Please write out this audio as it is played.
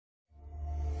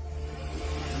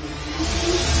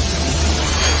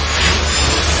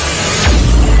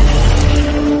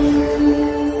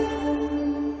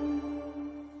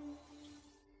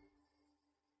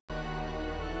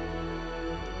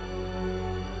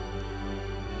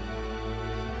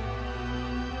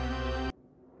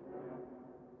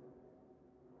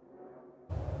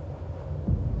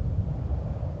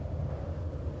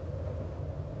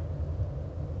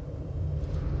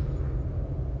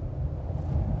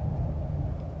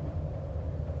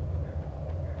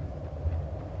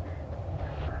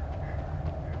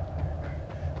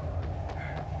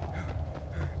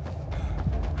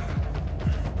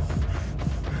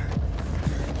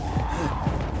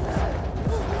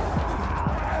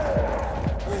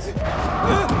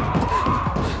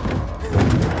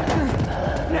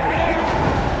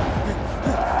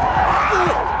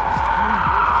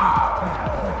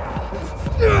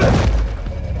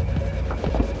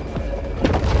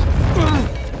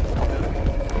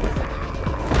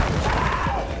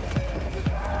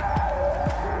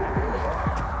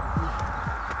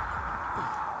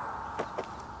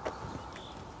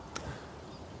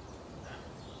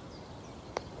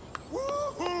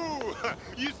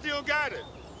You still got it.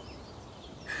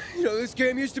 You know, this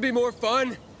game used to be more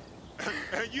fun.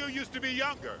 And you used to be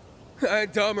younger.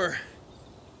 And dumber.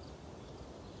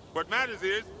 What matters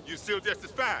is, you're still just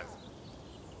as fast.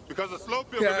 Because a slow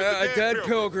pilgrim is Yeah, a a dead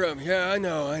pilgrim. Yeah, I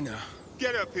know.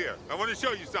 Get up here. I want to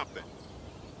show you something.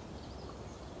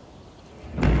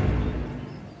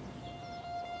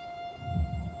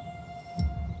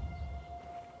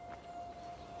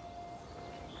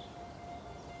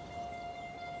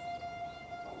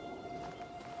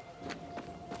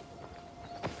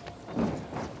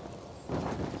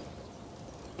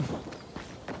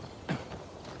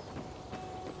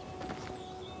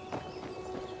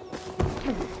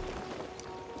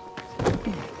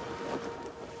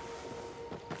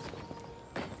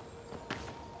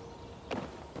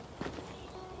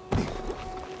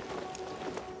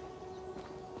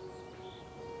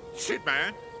 Shit,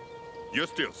 man. You're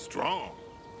still strong.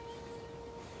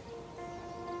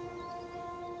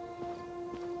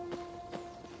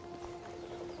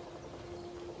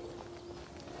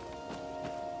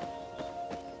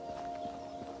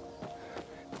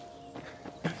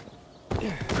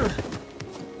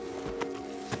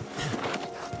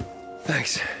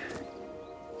 Thanks.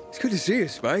 It's good to see you,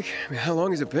 Spike. I mean, how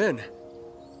long has it been?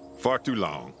 Far too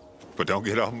long. But don't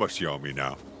get all mushy on me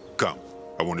now. Come,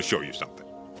 I want to show you something.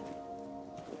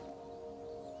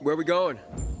 Where are we going?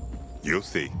 You'll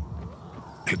see.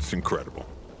 It's incredible.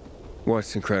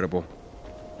 What's incredible?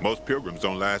 Most pilgrims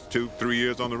don't last 2-3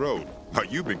 years on the road.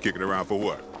 But you've been kicking around for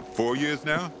what, 4 years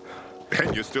now?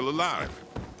 And you're still alive.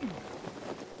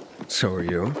 So are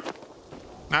you.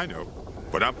 I know,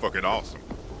 but I'm fucking awesome.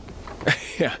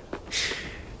 Yeah.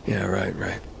 Yeah,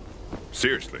 right.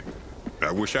 Seriously,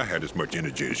 I wish I had as much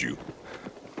energy as you.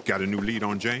 Got a new lead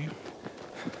on Jane?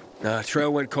 Nah,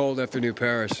 trail went cold after New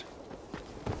Paris.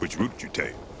 Which route did you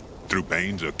take? Through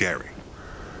Baines or Gary?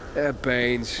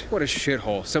 Baines. What a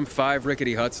shithole. Some 5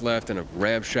 rickety huts left and a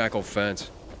ramshackle fence.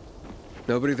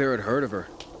 Nobody there had heard of her.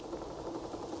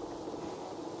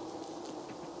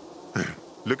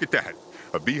 Look at that.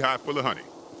 A beehive full of honey.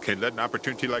 Can't let an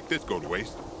opportunity like this go to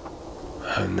waste.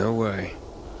 No way.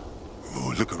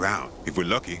 Oh, look around. If we're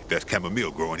lucky, there's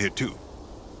chamomile growing here too.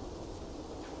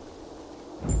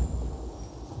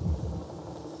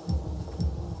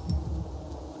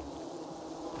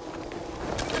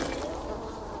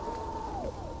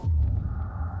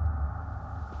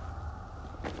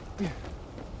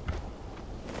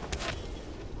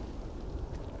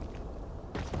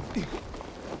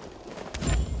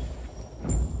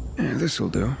 Yeah, this'll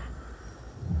do.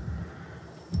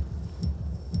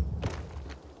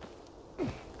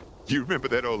 You remember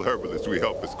that old herbalist we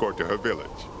helped escort to her village?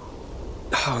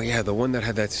 Oh, yeah, the one that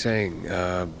had that saying,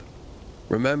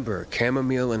 remember,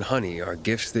 chamomile and honey are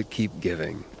gifts that keep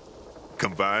giving.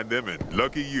 Combine them and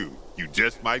lucky you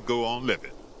just might go on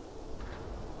living.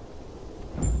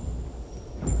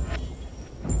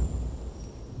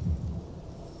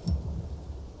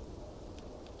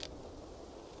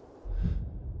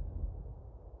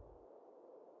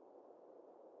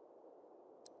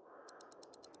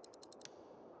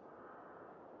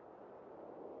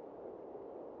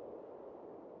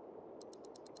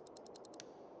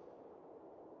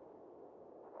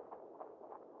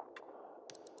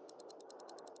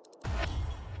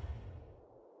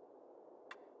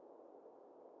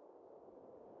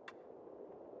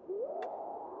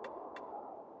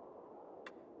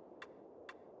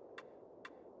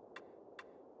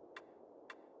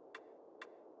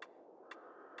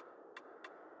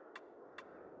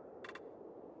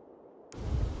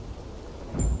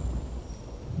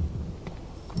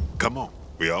 Come on,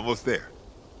 we're almost there.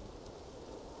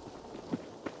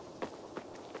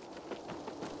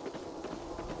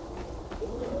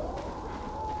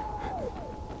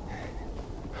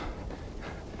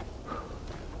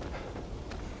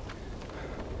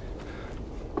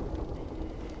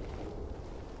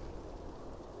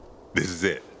 This is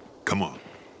it. Come on.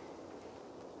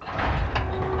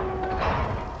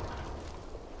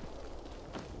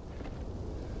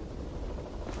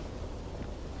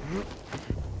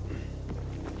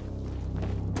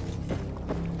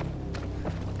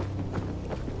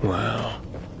 Wow.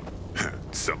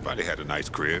 Somebody had a nice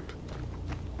crib.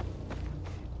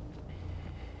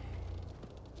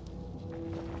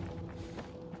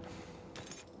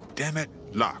 Damn it,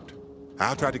 locked.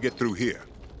 I'll try to get through here.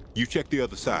 You check the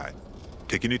other side.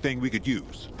 Take anything we could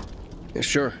use. Yeah,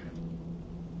 sure.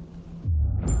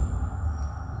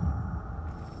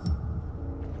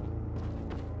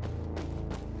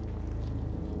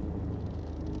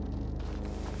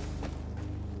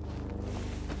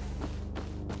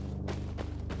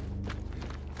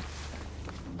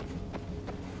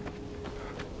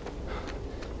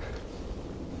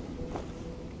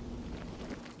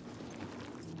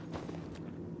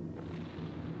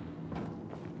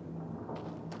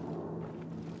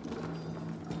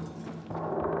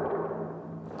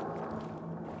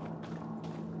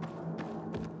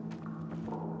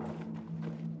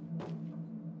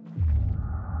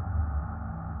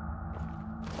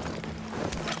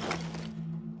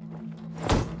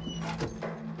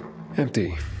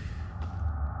 Empty.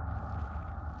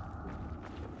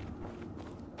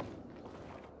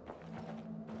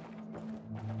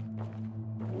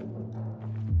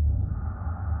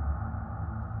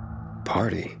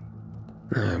 Party.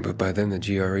 But by then the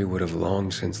GRE would have long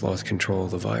since lost control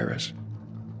of the virus.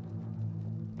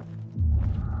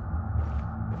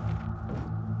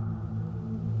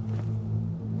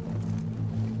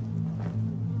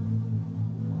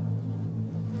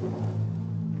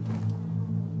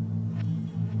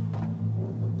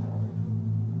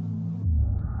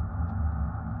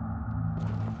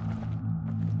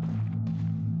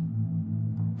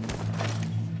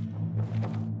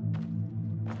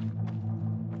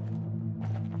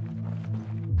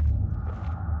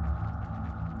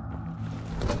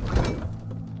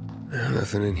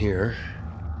 Nothing in here.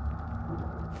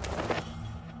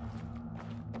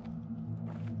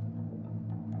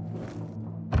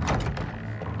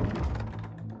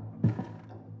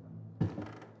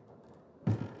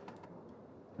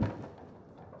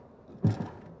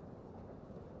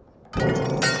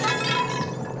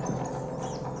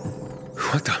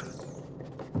 What the?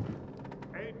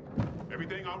 Hey,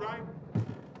 everything all right?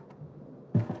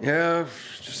 Yeah,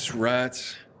 just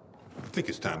rats. I think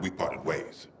it's time we parted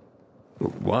ways.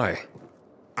 Why?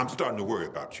 I'm starting to worry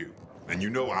about you. And you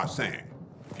know our saying.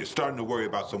 If you're starting to worry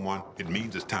about someone, it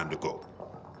means it's time to go.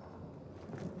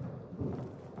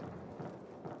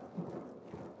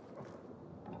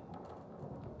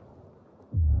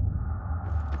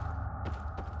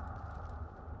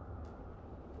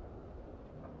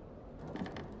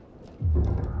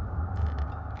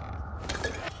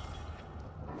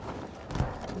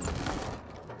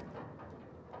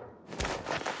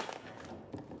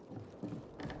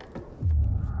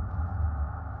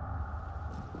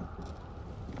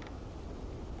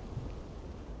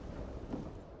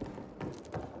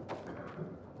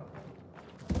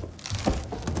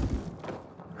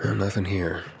 Nothing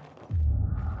here.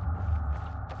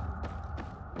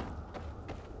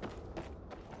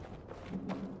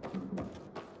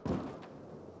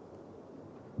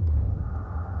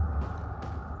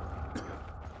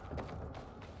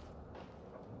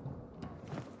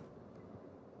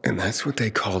 And that's what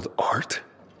they called art?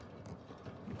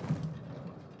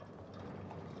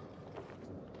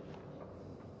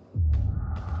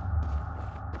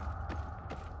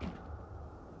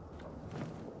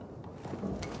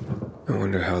 I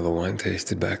wonder how the wine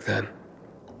tasted back then.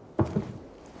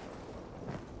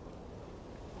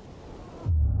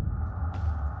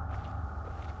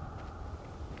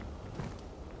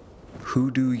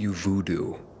 Hoodoo you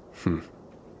voodoo.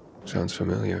 Sounds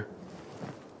familiar.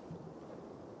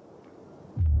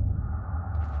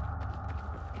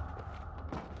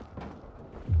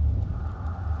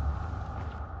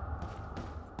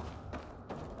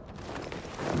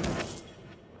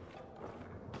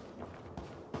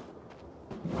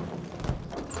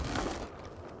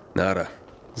 Nada.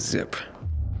 Zip.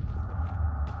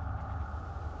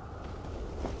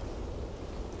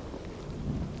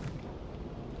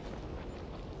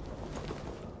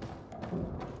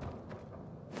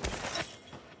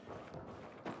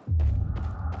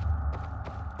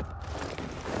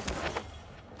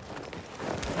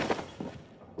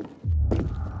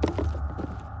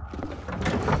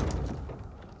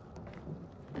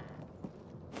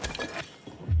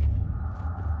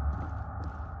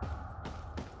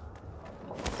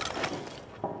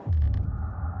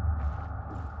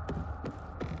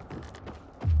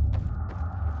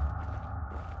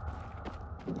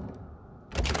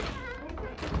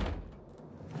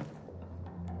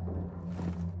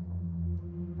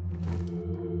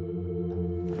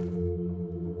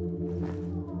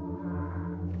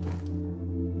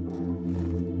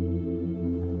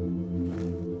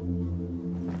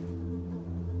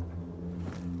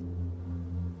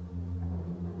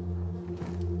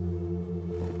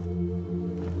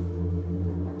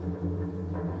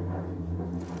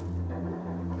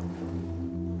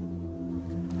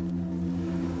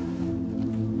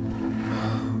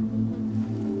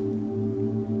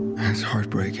 That's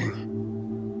heartbreaking.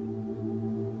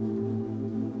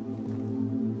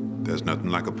 There's nothing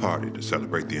like a party to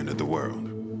celebrate the end of the world.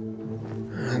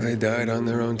 They died on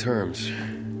their own terms.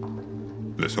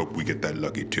 Let's hope we get that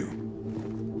lucky, too.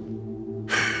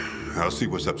 I'll see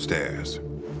what's upstairs.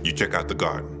 You check out the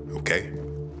garden, okay?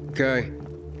 Okay.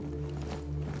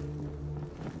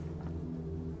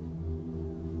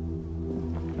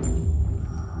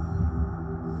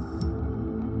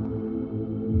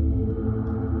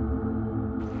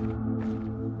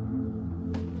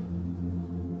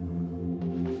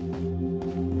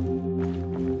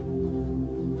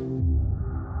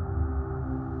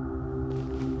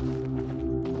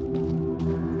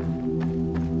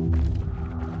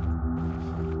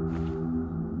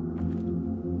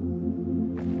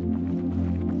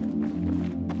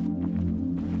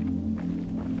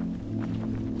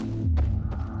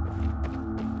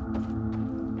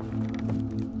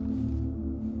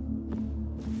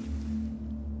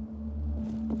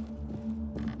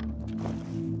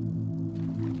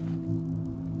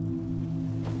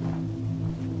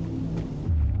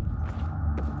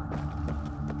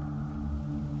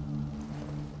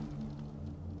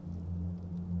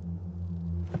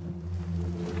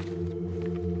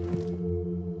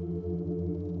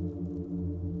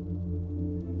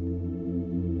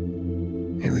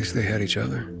 least they had each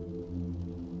other.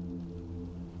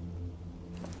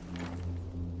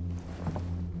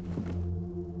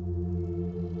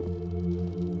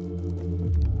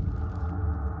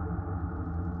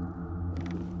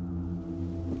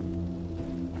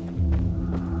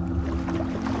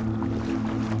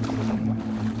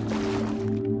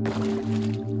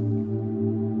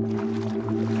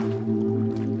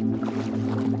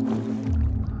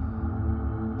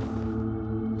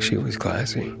 She was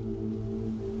classy.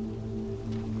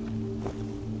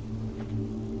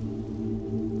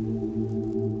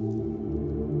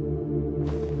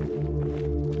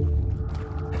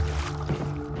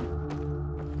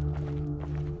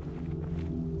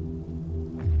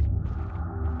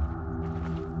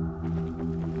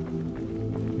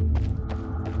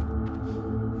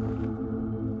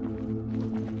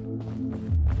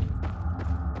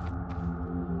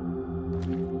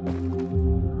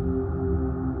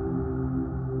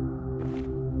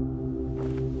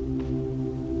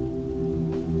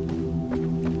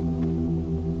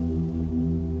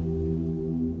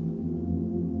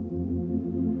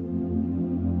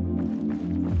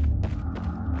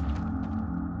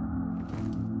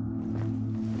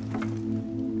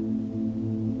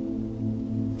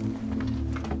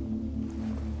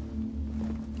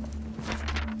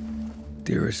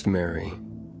 Dearest Mary,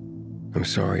 I'm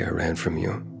sorry I ran from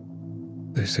you.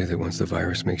 They say that once the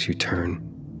virus makes you turn,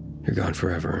 you're gone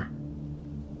forever.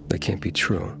 That can't be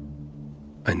true.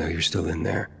 I know you're still in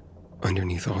there,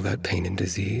 underneath all that pain and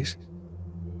disease.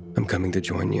 I'm coming to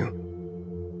join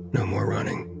you. No more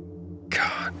running.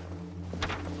 God.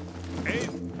 Ace,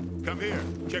 come here.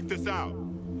 Check this out.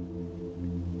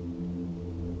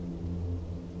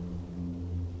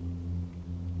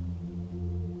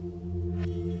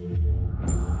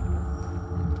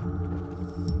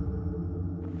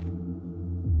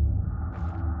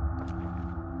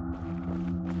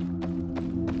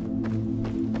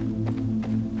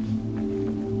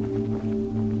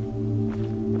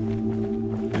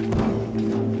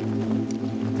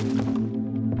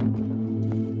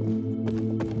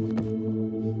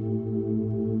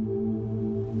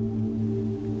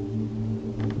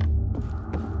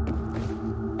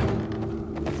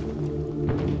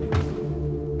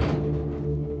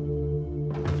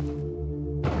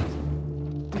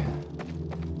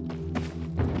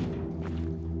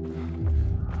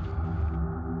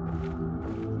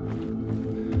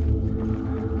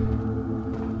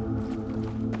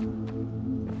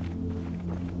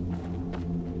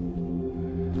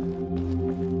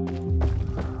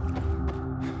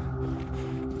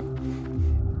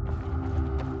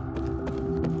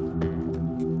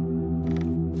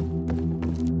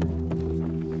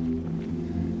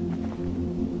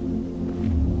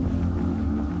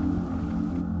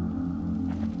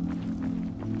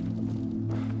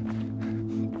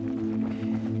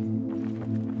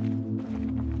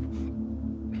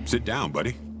 Sit down,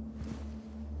 buddy.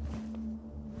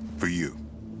 For you.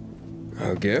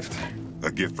 A gift?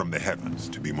 A gift from the heavens,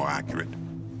 to be more accurate.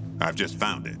 I've just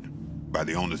found it, by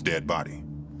the owner's dead body.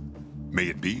 May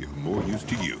it be of more use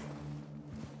to you.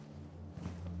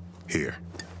 Here.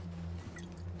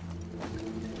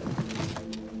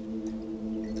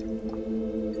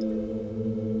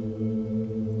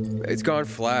 It's gone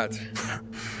flat.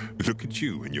 Look at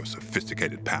you and your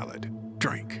sophisticated palate.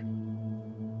 Drink.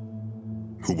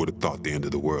 Who would have thought the end of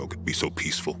the world could be so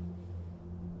peaceful?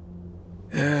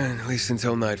 And at least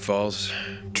until night falls.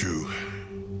 True.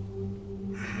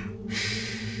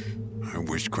 I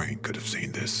wish Crane could have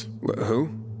seen this.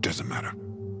 Who? Doesn't matter.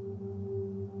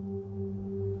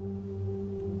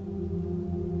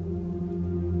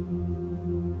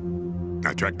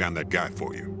 I tracked down that guy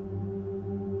for you.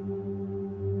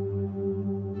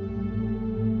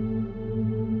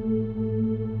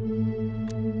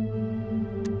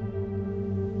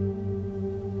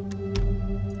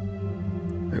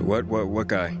 What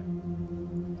guy?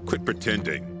 Quit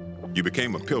pretending. You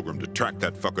became a pilgrim to track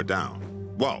that fucker down.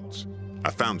 Waltz. I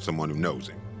found someone who knows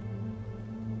him.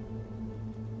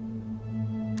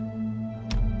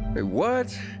 Hey,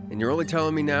 what? And you're only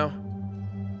telling me now?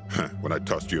 When I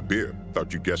tossed you a beer,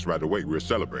 thought you guessed right away we were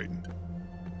celebrating.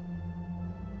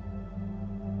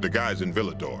 The guy's in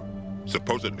Villador.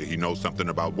 Supposedly he knows something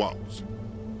about Waltz.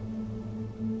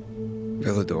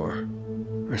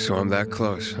 Villador. So I'm that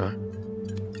close, huh?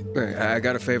 Hey, I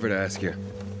got a favor to ask you.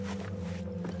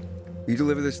 You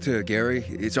deliver this to Gary?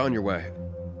 It's on your way.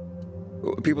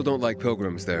 People don't like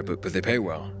pilgrims there, but they pay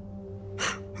well.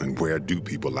 And where do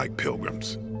people like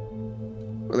pilgrims?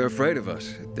 Well, they're afraid of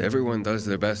us. Everyone does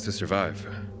their best to survive.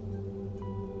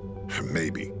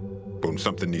 Maybe. But when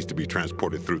something needs to be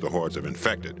transported through the hordes of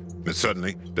infected, And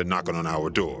suddenly, they're knocking on our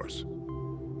doors.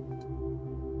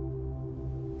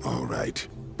 All right,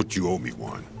 but you owe me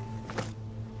one.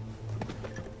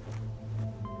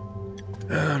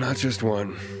 Not just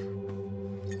one.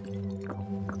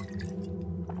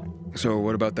 So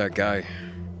what about that guy?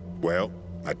 Well,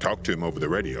 I talked to him over the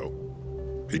radio.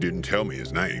 He didn't tell me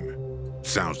his name.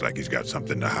 Sounds like he's got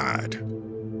something to hide.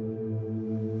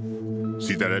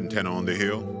 See that antenna on the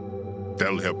hill?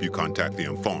 That'll help you contact the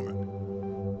informant.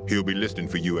 He'll be listening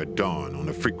for you at dawn on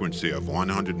a frequency of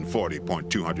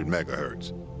 140.200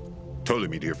 megahertz. Told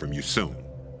him he'd hear from you soon.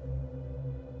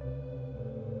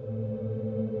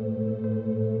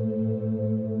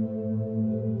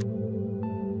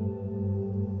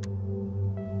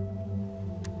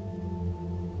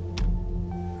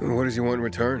 What does he want in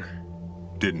return?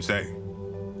 Didn't say.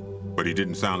 But he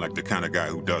didn't sound like the kind of guy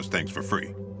who does things for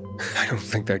free. I don't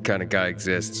think that kind of guy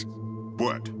exists.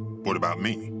 What? What about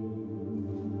me?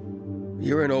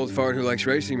 You're an old fart who likes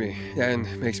racing me, and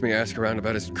makes me ask around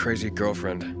about his crazy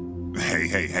girlfriend.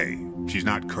 Hey. She's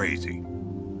not crazy.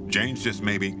 Jane's just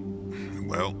maybe,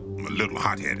 well, a little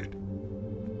hot-headed.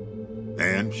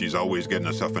 And she's always getting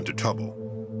herself into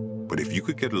trouble. But if you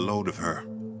could get a load of her...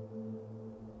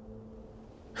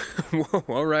 Whoa,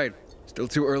 all right. Still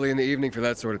too early in the evening for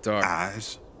that sort of talk.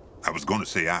 Eyes? I was going to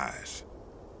say eyes.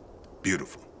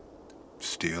 Beautiful.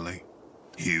 Steely.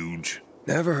 Huge.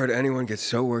 Never heard anyone get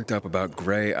so worked up about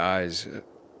gray eyes.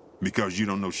 Because you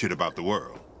don't know shit about the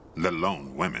world, let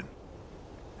alone women.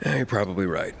 Yeah, you're probably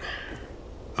right.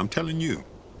 I'm telling you,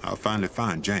 I'll finally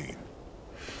find Jane.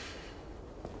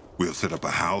 We'll set up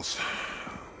a house.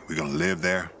 We're gonna live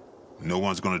there. No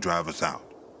one's gonna drive us out.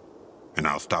 And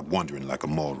I'll stop wondering like a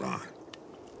moron.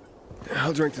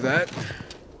 I'll drink to that.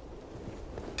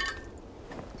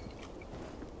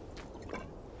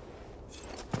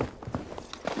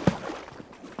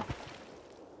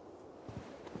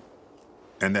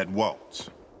 And that Waltz,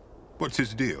 what's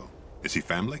his deal? Is he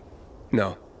family?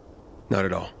 No, not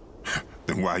at all.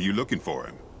 Then why are you looking for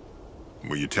him?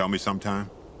 Will you tell me sometime?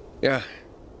 Yeah,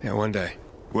 one day.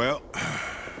 Well,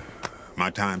 my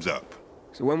time's up.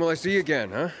 So when will I see you again,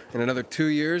 huh? In another 2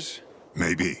 years?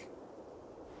 Maybe.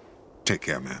 Take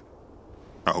care, man.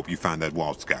 I hope you find that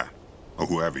Waltz guy, or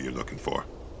whoever you're looking for.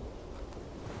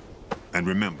 And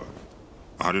remember,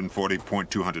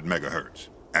 140.200 megahertz.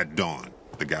 At dawn,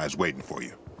 the guy's waiting for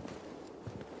you.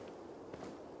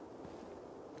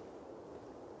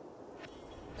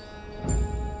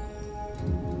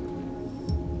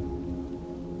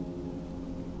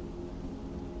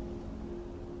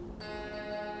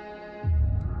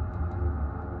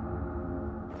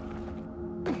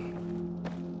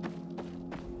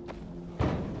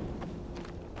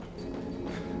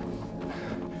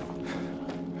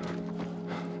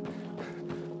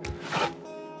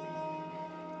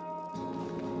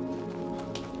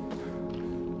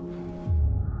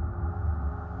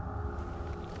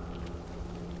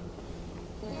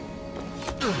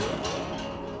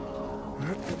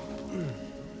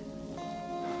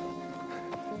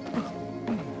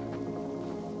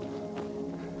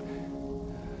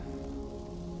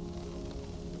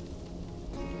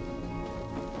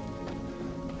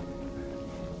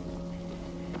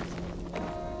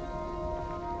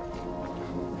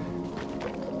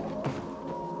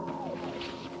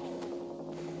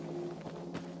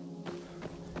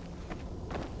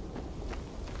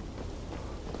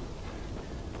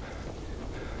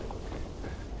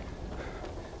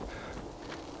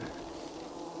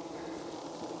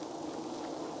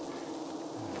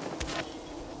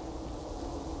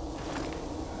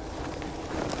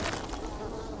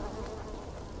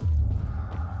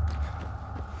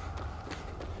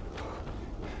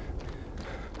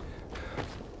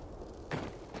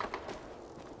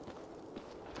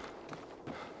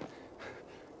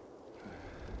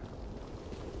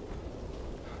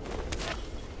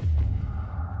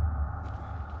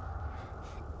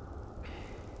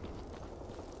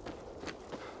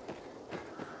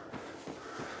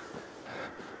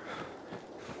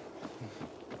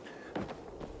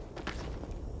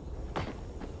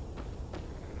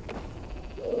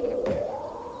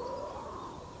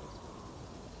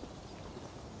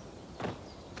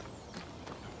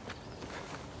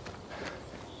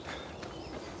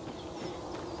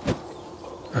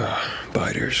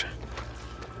 Biters.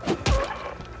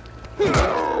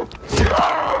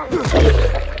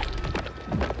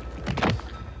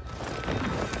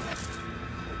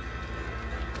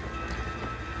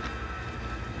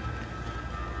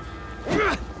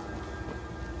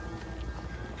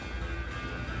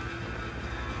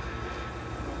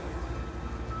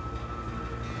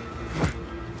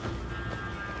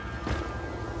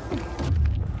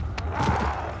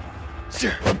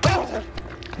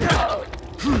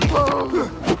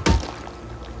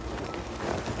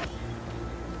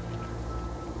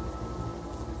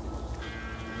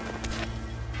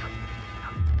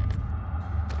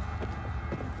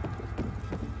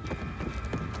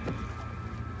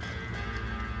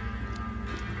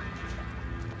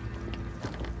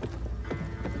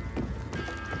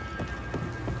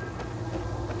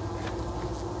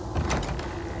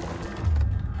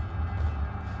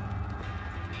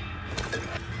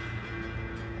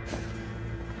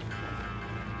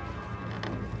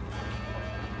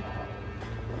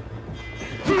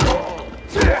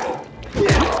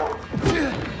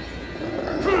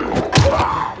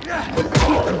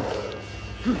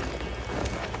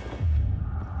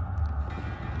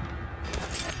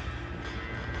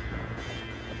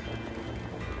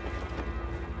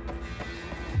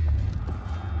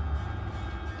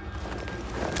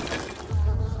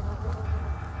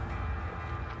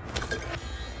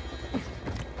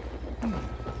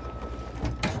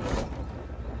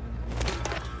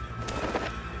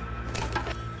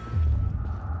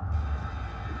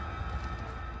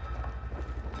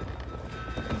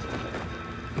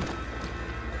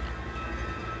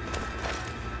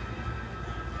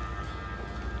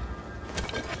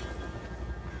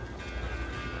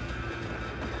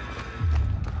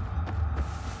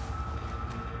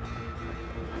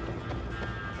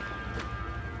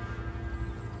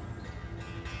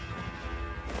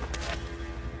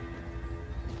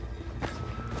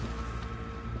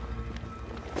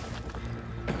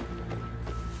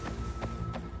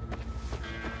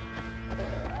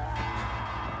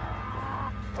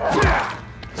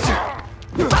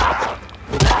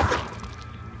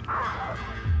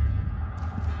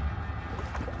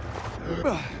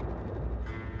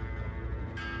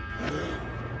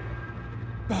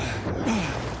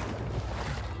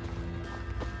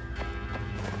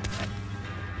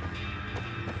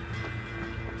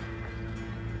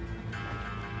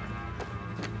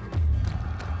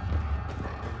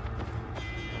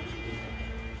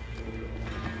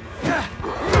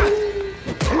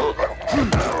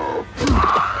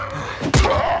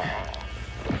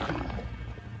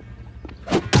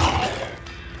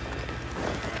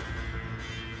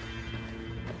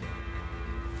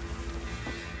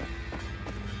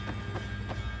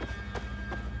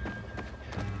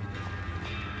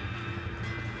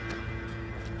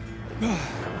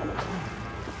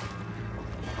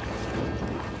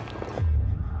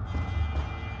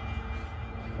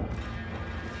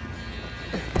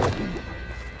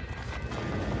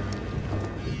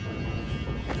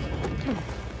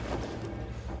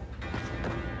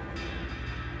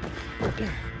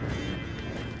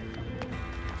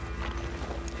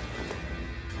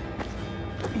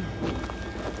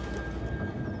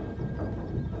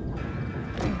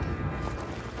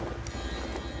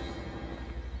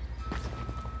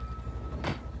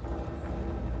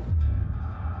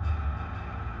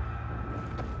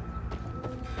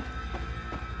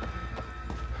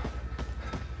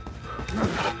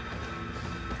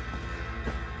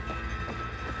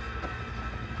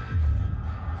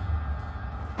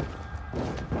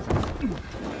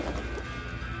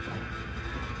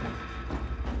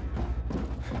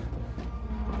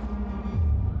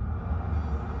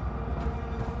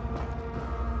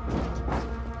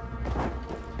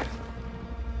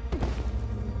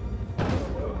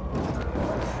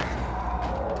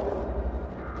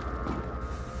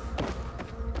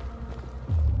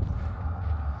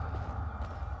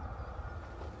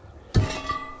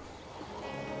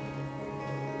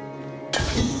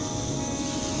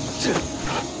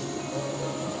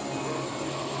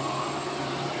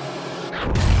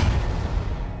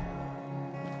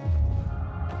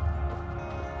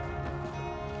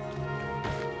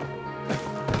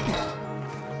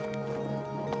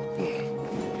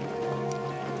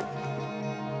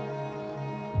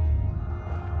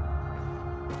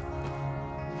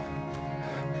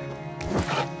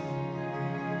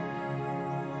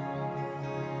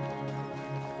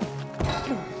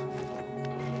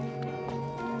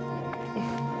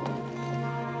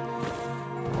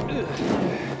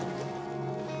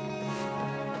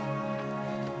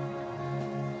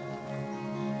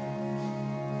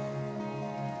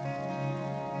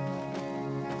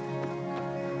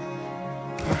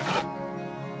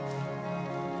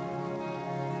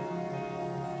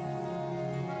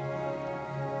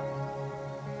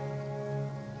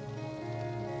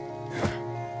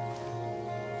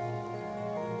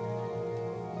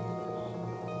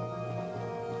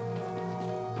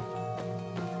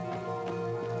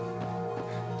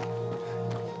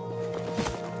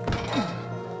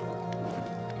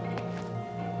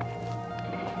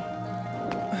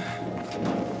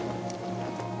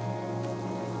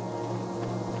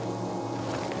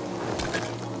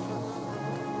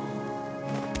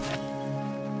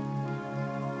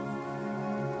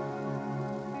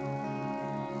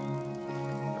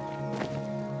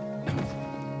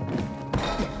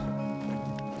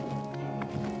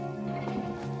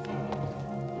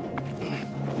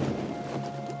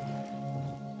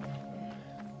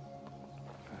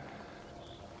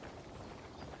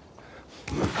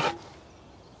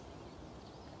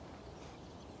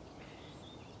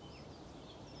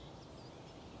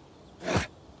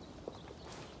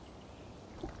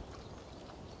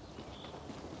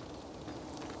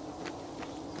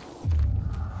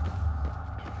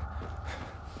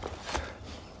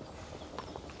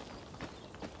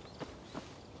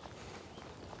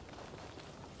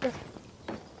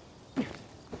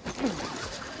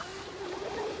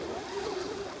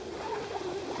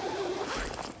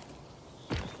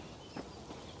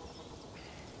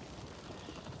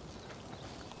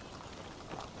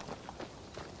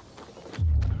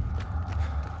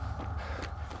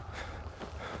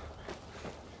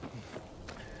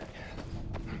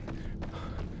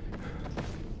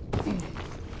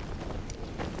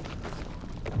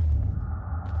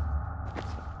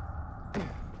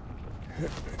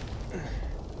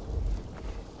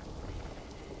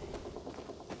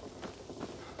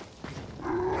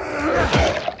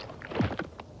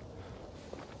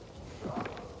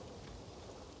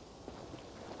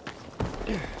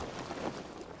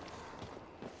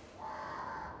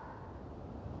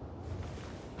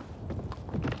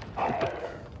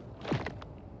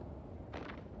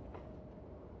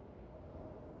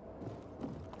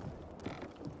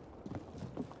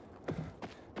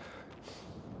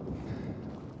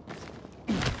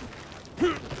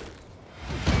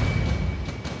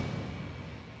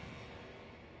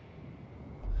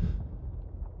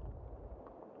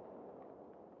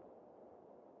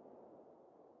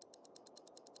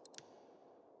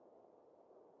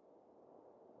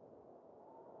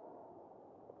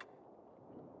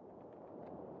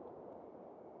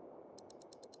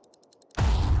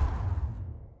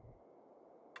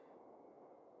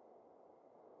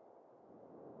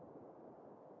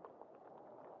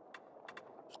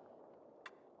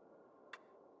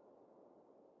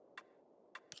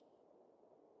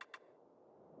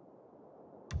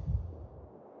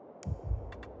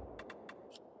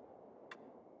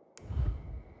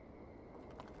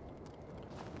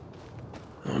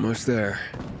 Almost there.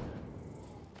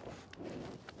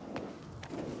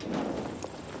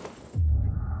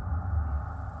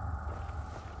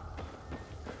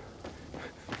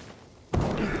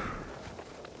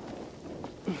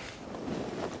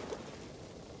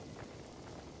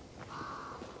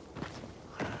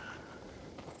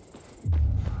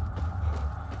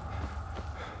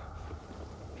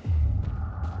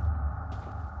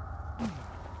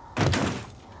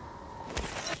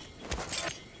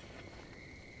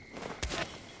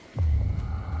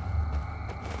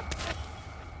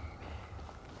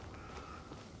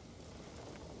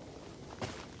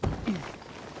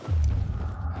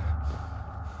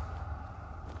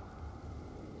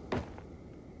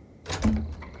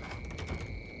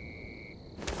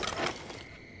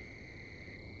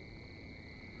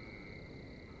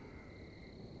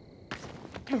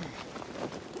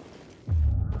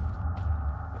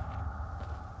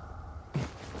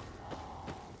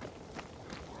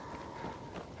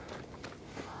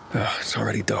 Oh, it's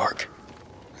already dark.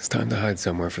 It's time to hide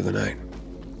somewhere for the night.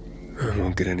 It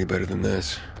won't get any better than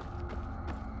this.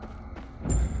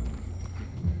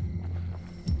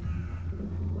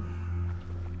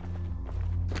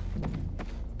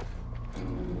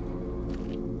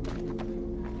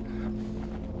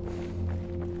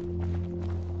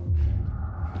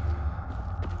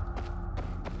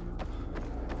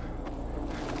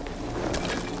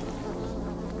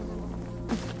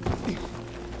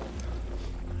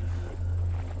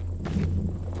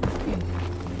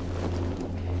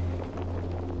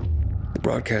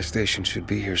 The broadcast station should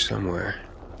be here somewhere.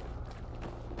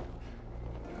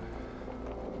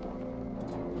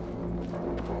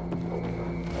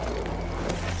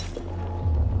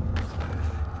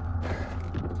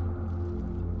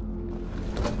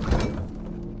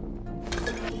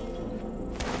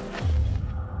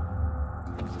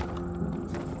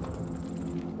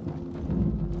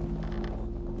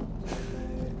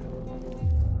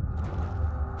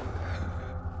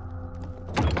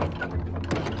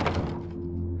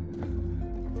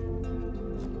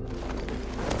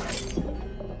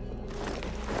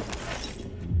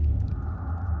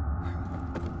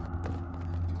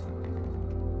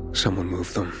 Someone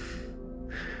moved them.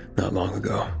 Not long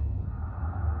ago.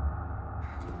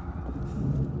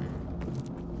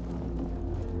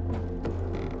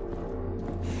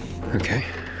 Okay,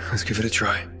 let's give it a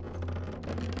try.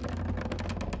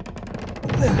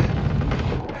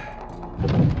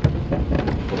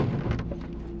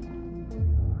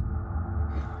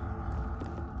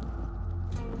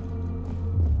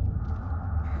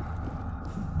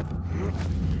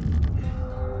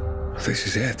 This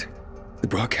is it. The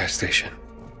broadcast station.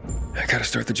 I gotta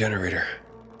start the generator.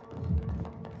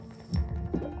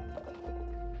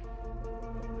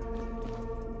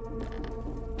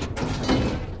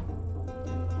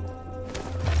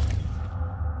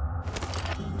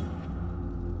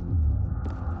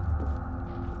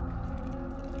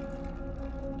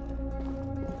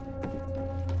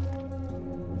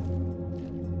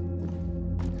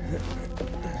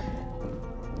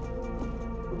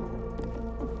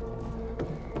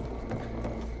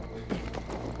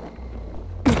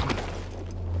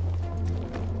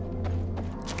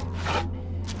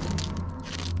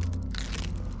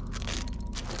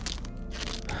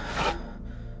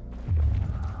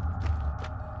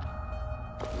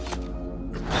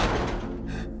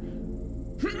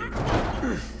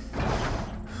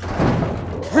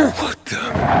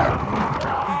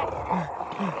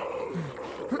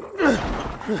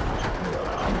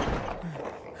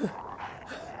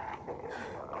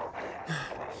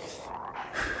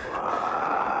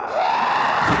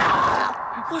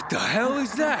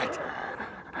 is that?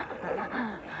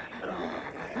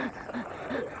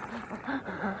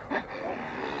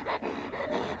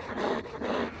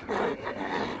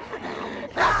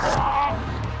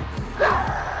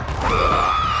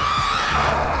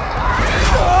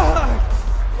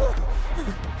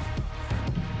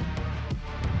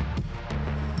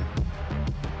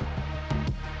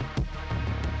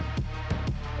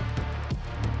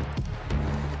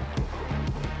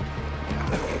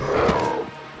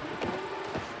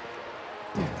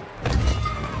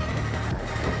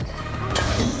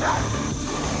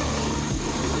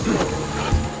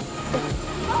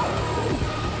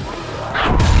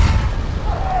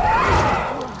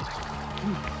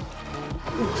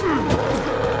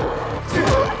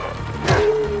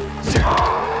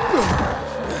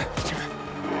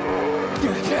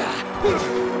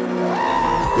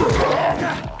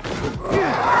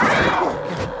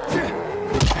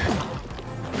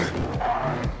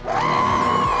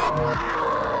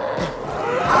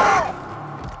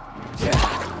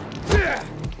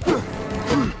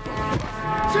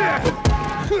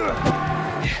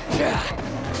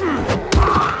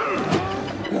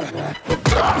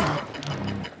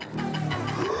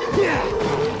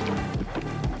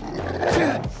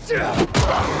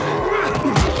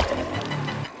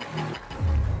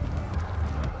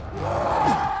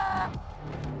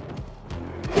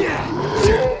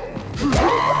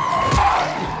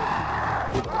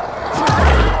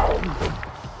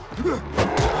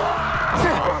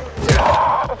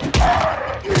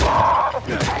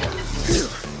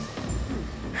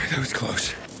 That was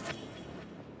close.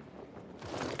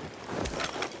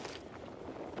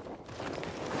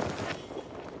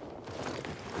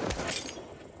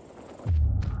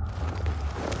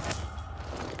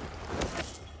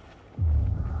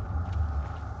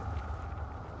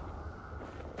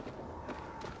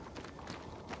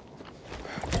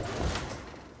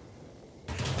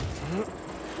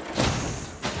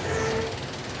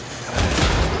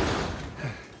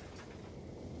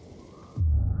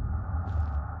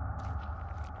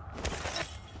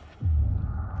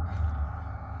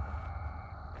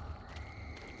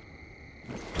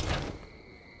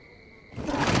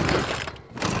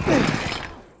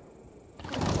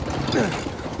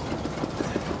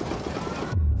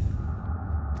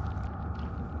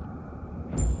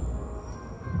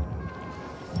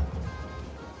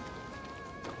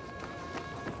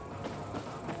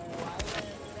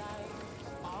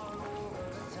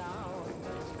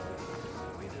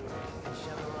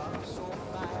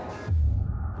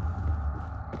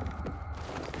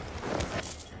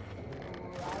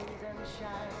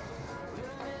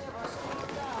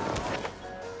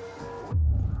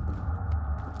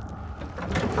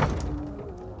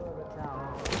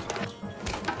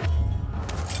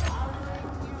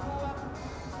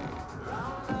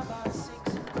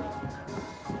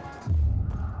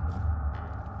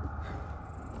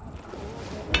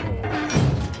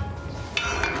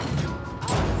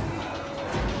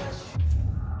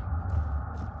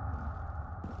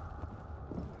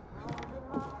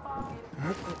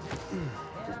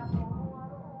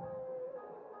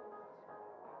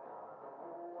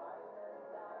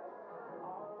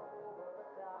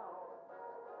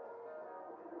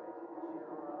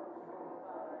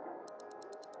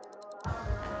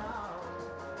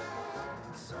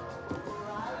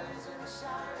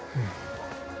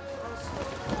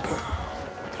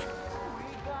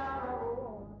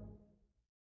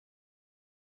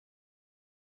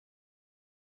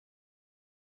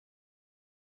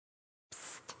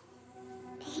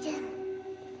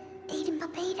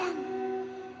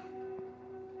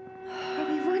 Are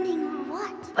we running or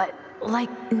what? But, like,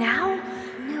 now?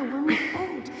 No, when we're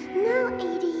old. No,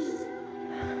 Edie.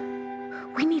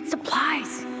 We need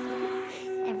supplies.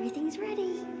 Everything's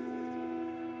ready.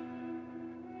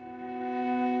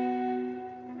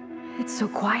 It's so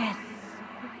quiet.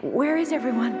 Where is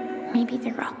everyone? Maybe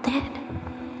they're all dead.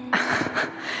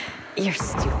 You're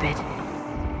stupid.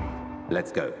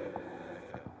 Let's go.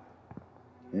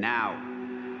 Now.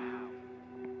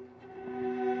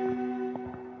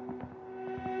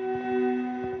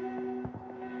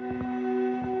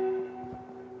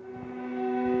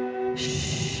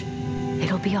 Shh.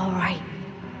 It'll be all right.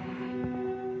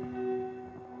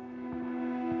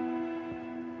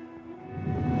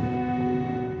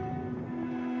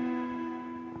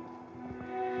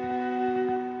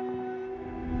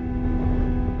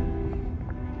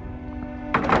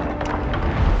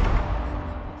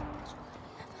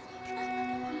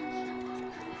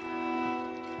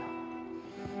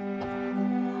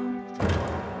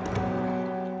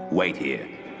 Wait here.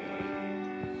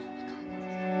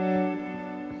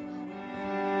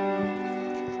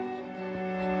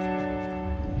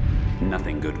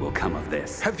 Nothing good will come of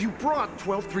this. Have you brought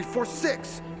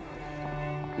 12346?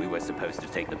 We were supposed to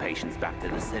take the patients back to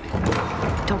the city.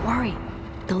 Don't worry.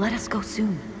 They'll let us go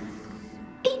soon.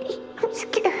 Edie, I'm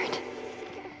scared.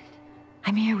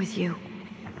 I'm here with you.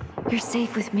 You're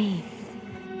safe with me.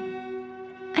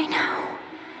 I know.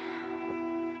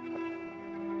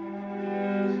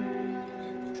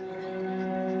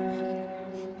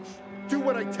 Do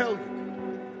what I tell you.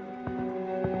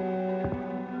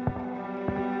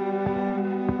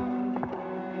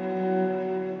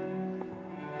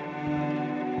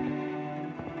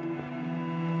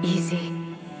 Easy.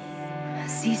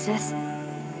 See, sis?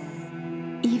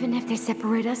 Even if they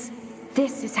separate us,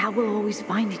 this is how we'll always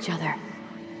find each other.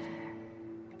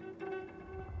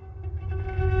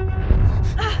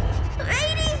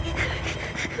 Edie!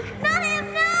 Not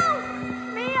him, no!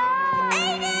 Mia!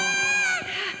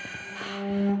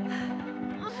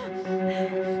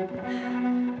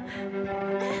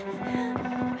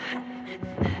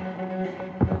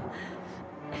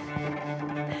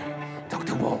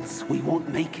 Dr. Waltz, we won't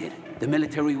make it. The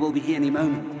military will be here any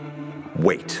moment.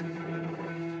 Wait.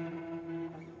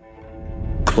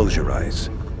 Close your eyes.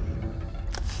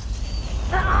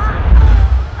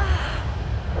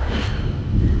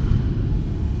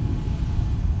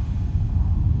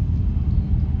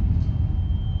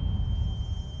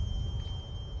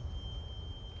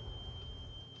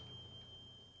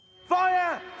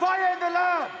 Fire! Fire in the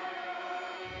lab!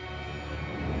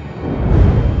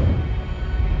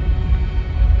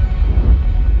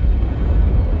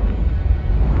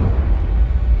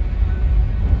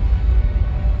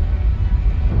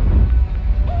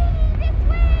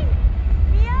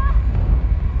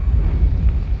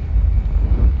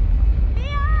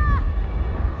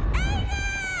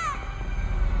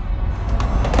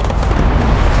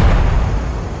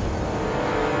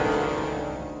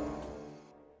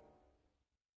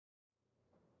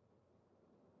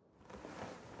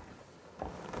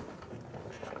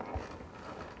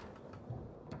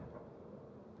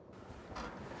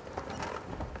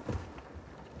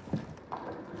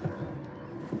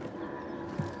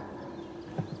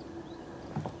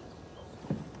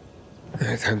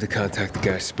 Time to contact the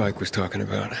guy Spike was talking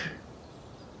about.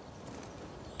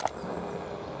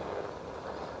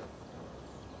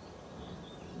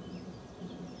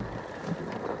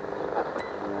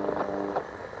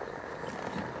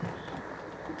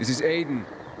 This is Aiden.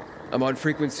 I'm on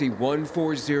frequency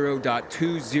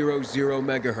 140.200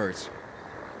 megahertz.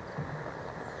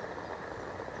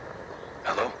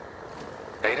 Hello?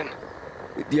 Aiden?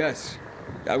 Yes.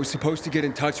 I was supposed to get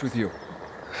in touch with you.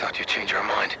 Thought you'd change your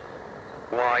mind.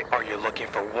 Why are you looking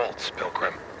for Waltz,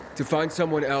 Pilgrim? To find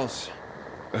someone else.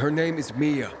 Her name is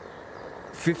Mia.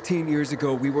 15 years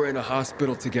ago, we were in a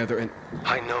hospital together and...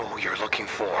 I know who you're looking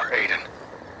for, Aiden.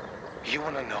 You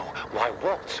want to know why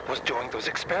Waltz was doing those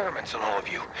experiments on all of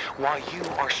you. Why you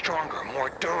are stronger,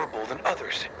 more durable than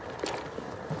others.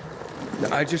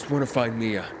 I just want to find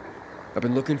Mia. I've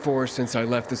been looking for her since I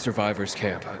left the survivors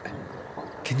camp.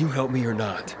 Can you help me or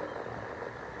not?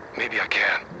 Maybe I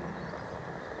can.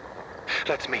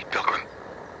 Let's meet, Pilgrim.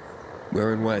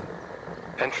 Where and when?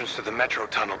 Entrance to the metro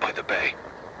tunnel by the bay.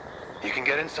 You can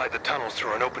get inside the tunnels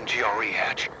through an open GRE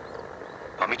hatch.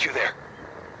 I'll meet you there.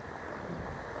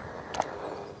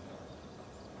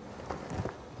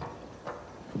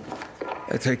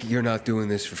 I take it you're not doing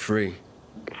this for free.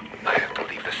 I have to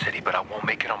leave the city, but I won't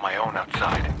make it on my own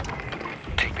outside.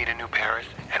 Take me to New Paris,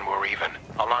 and we're even.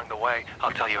 Along the way,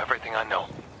 I'll tell you everything I know.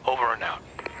 Over and out.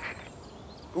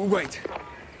 Wait.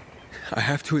 I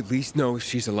have to at least know if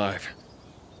she's alive.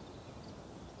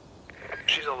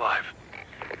 She's alive.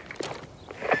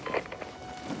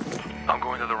 I'm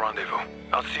going to the rendezvous.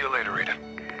 I'll see you later, Rita.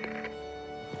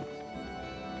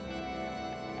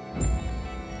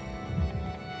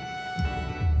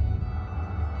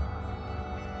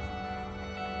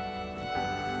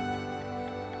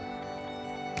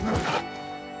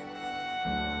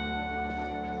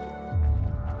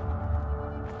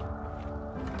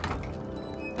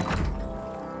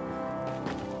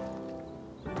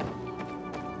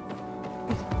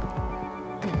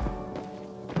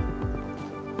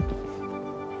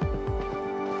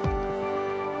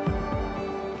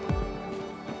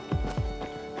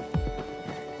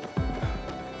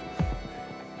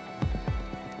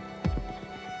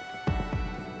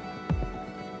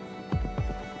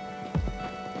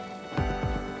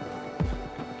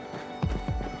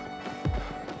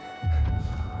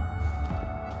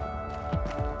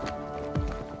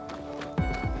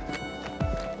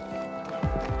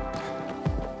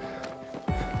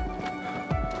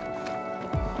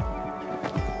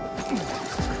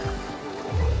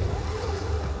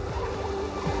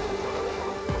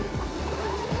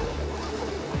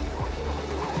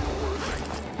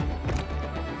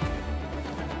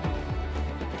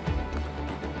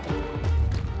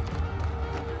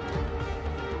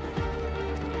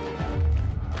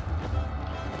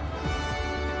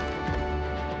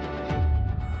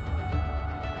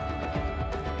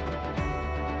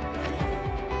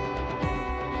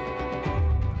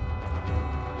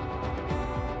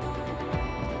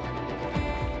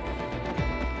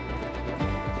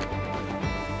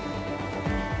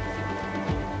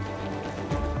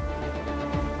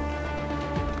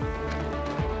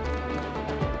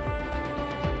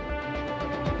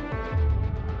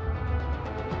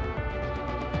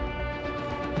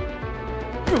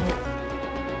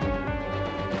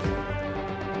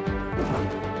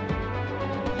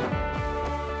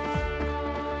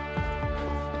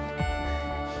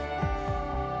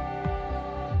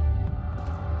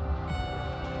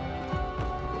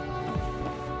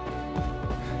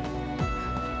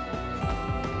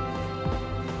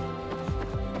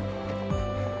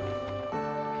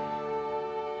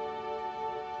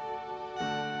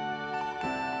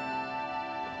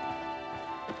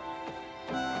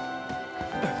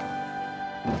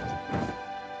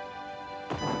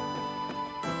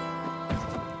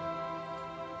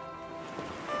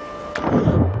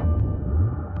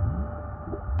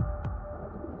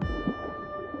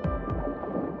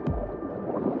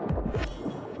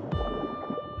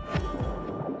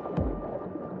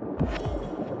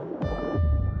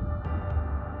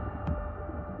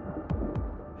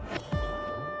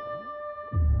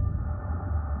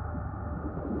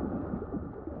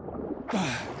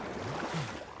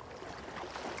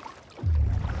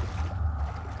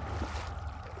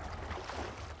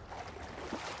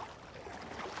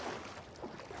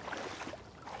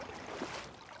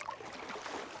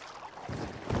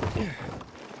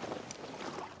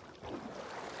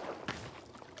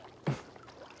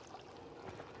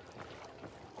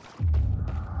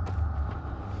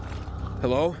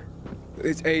 Hello?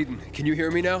 It's Aiden. Can you hear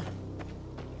me now?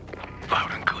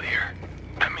 Loud and clear.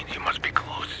 That means you must be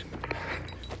close.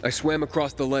 I swam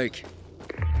across the lake.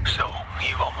 So,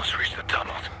 you've almost reached the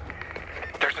tunnels.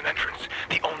 There's an entrance.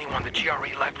 The only one the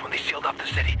GRE left when they sealed off the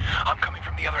city. I'm coming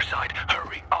from the other side.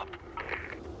 Hurry up.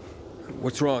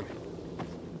 What's wrong?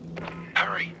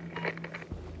 Hurry.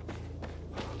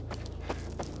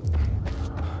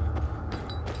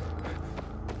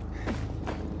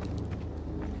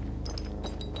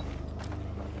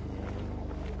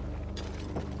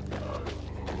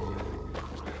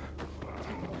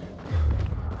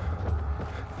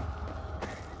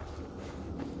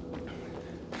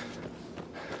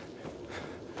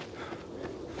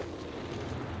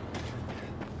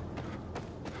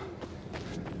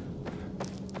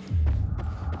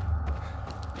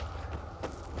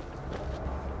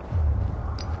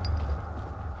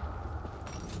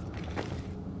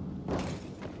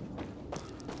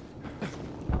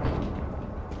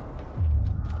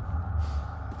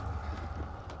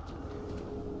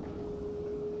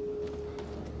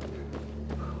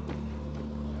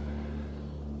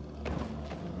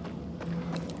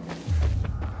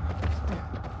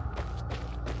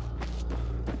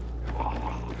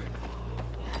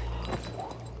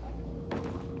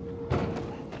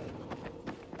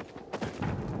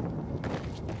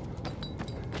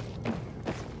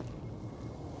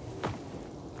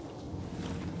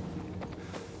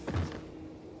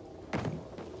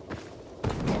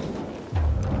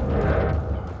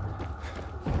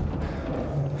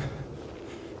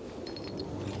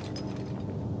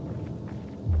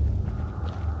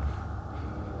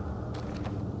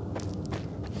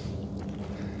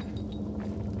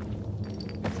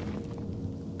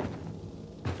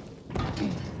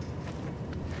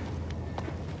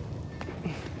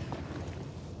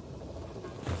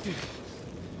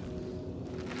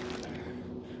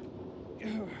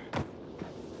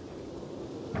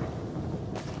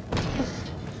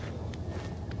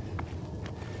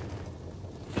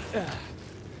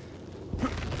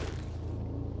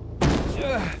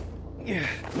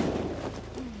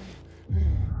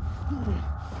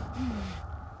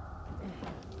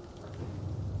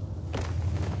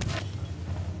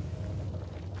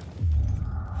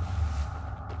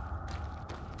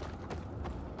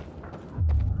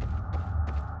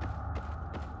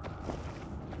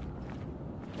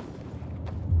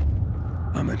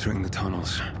 I'm entering the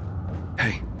tunnels.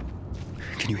 Hey,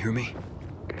 can you hear me?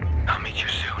 I'll meet you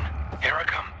soon. Here I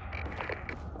come.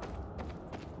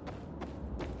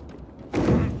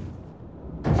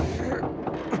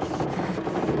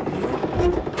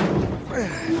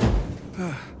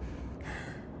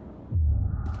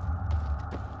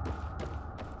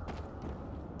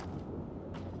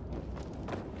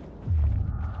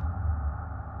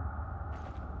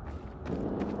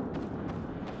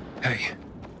 Hey,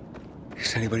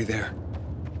 is anybody there?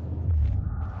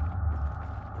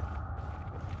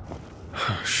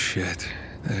 Oh, shit.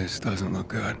 This doesn't look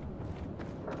good.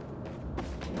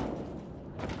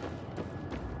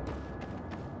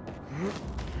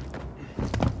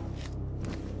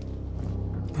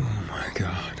 Oh, my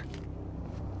God.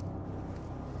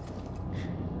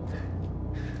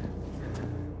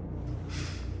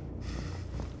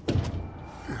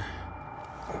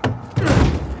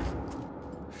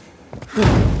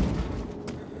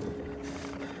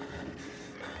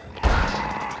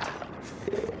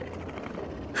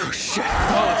 Oh, shit.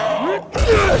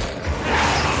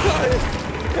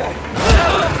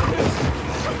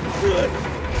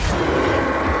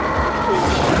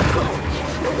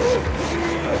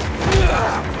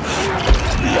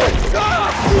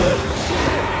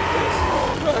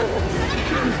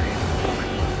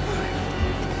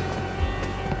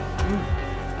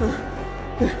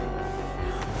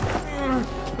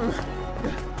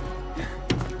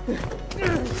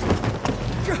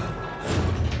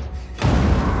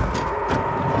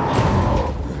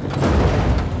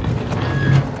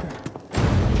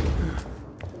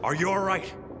 Are you all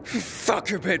right?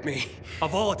 Fucker bit me. A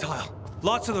volatile.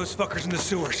 Lots of those fuckers in the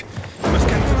sewers. Must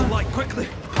get to the light quickly.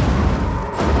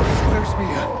 Where's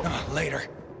Mia? Later.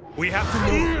 We have to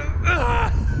move.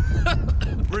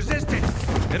 Resist it.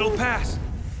 It'll pass.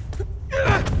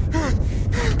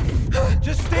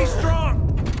 Just stay strong.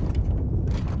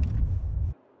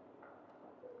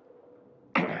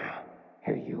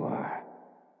 Here you are.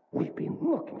 We've been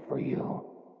looking for you.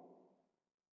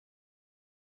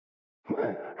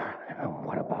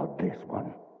 What about this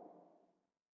one?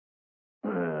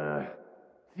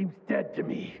 Seems dead to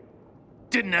me.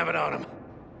 Didn't have it on him.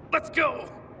 Let's go.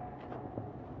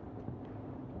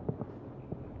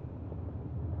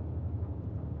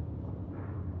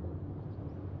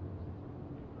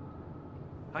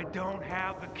 I don't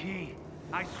have the key.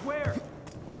 I swear.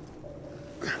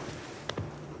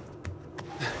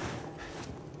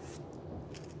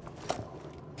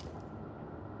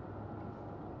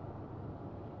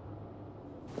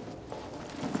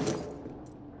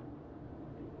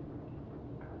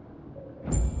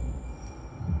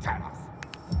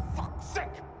 Fuck's sake!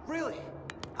 Really?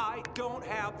 I don't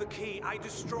have the key. I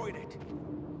destroyed it.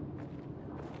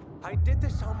 I did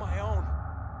this on my own.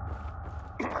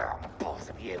 I'm supposed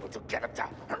to be able to get him to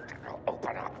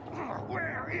open up.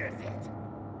 Where is it?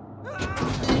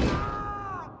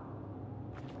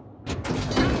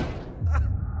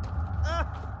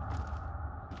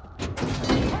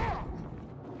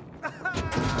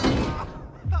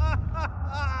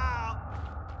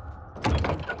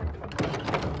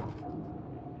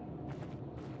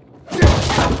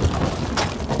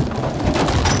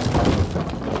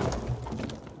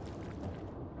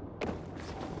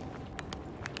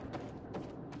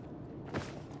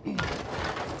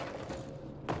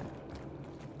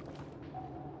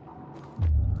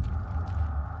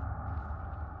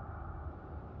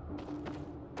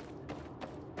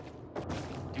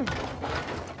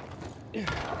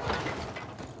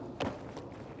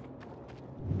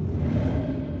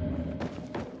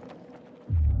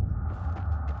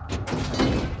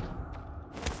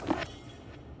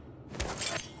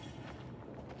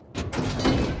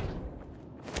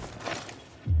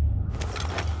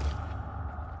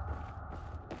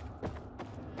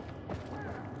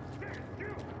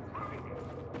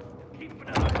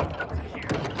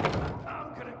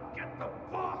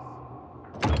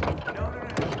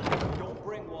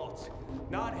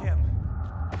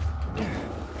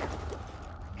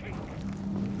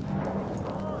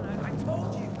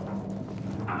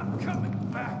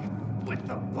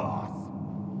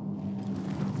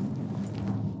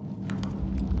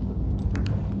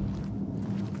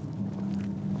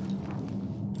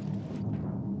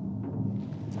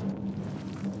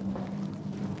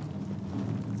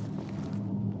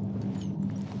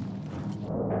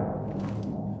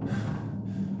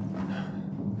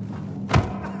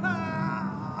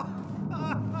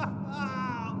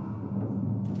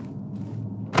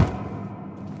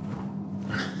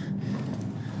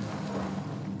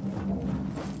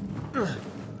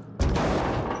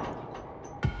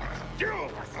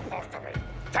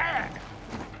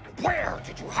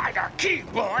 Key,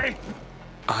 boy!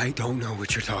 I don't know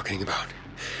what you're talking about.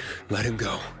 Let him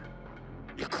go.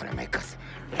 You're gonna make us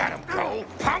let him go,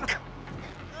 punk?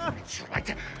 I'd sure like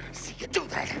to see you do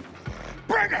that.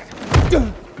 Bring it!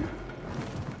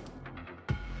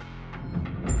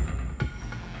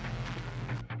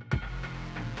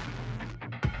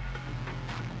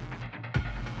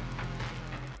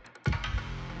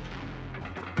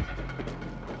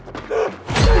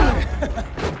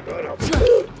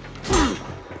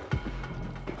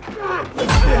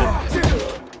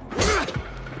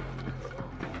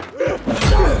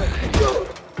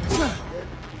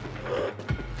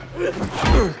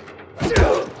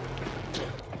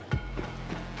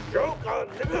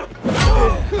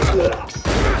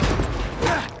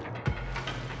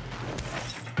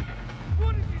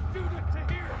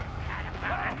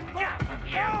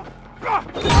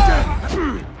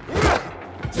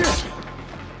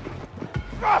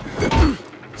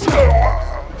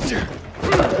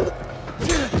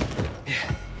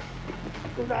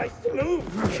 Nice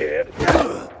move, kid.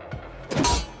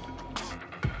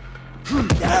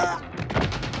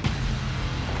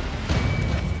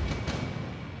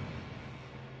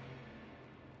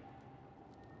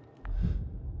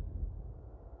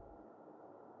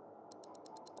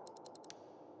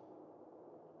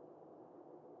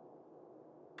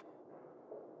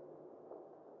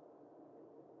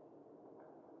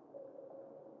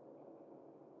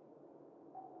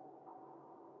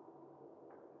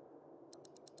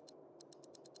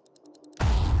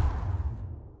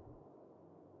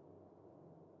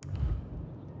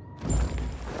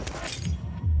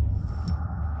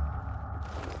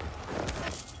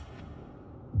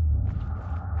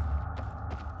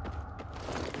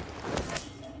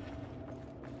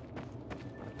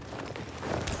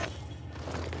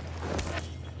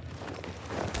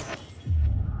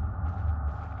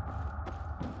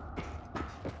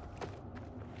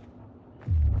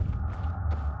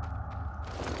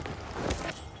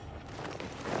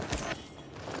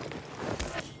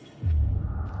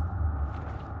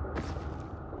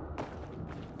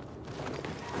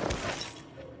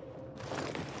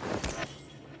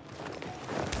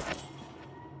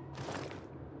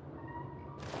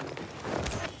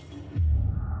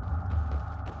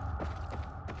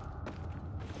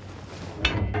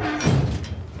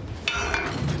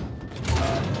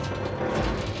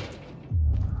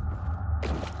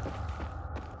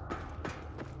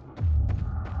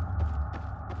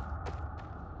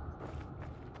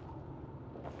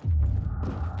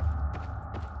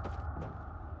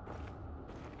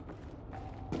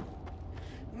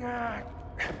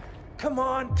 Come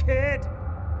on, kid.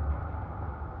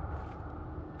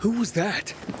 Who was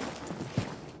that?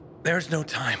 There's no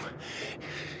time.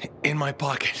 In my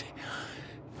pocket.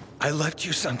 I left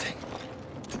you something.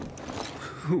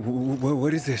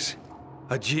 What is this?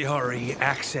 A GRE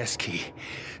access key.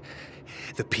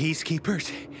 The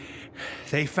Peacekeepers,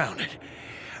 they found it.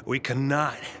 We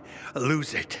cannot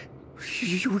lose it.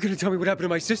 You were gonna tell me what happened to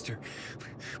my sister.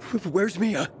 Where's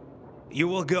Mia? You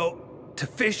will go to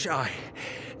Fisheye.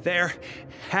 There,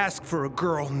 ask for a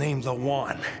girl named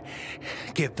Lawan.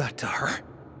 Give that to her.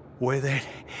 With it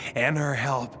and her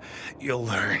help, you'll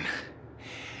learn.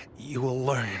 You will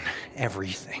learn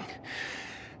everything.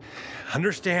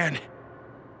 Understand?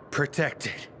 Protect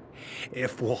it.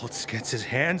 If Waltz gets his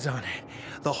hands on it,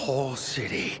 the whole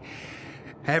city,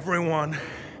 everyone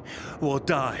will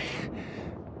die.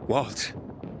 Waltz?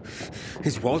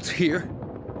 Is Waltz here?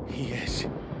 He is.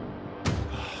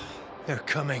 They're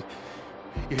coming.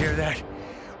 You hear that?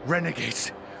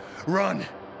 Renegades. Run!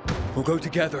 We'll go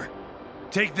together.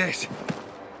 Take this.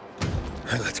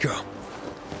 All right, let's go.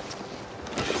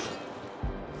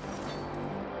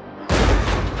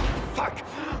 Fuck!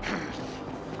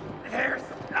 There's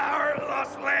our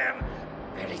lost lamb,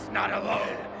 and he's not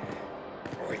alone.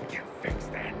 We can fix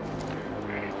that.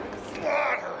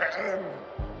 Slaughter him!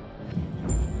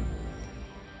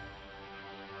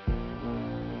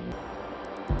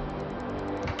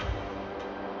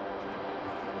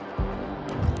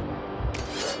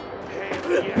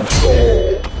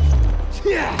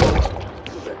 Yeah!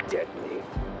 You're dead meat.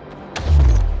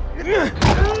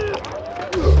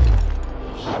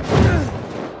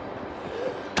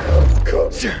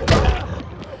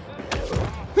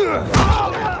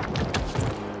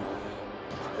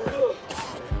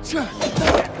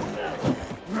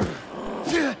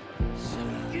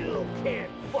 You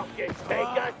can't fucking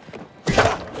take us.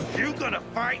 You gonna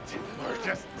fight or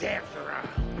just dance around?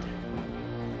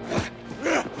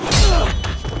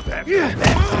 That's you asked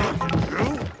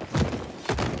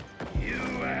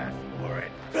for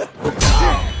it.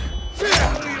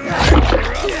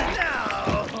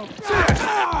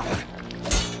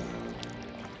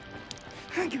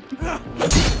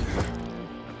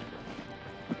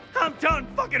 I'm done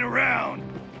fucking around.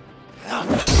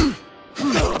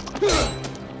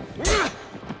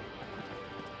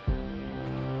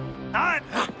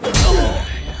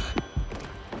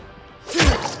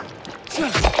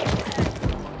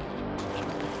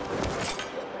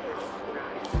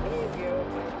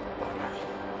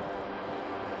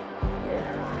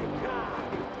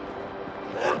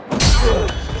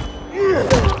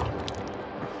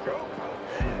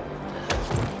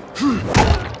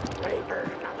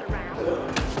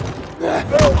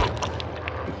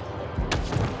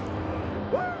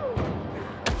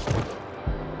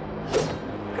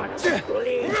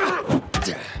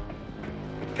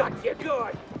 Got you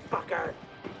good, fucker.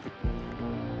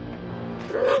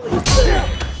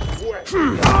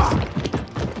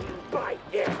 Bite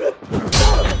it.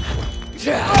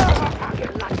 How you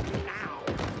like me now?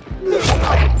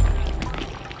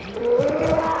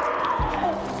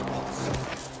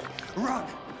 Run!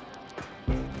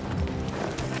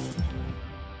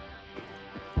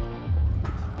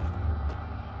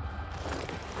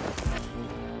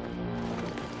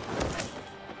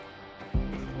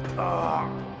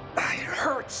 It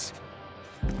hurts.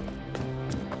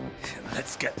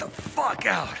 Let's get the fuck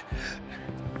out.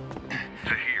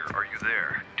 Tahir, are you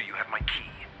there? Do you have my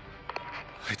key?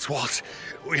 It's Walt.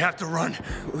 We have to run.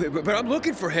 But I'm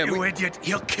looking for him. You idiot.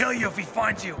 He'll kill you if he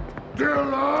finds you.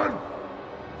 Dylan!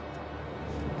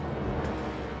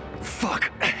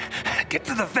 Fuck. Get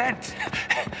to the vent.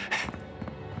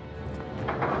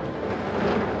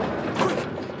 Quick.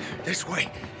 This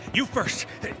way. You first.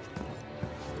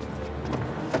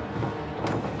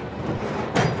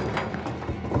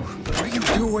 What are you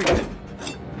doing?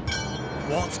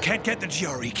 Waltz can't get the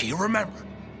GRE key, remember.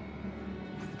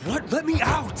 What? Let me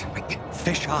out!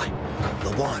 Fisheye.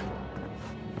 Lawan.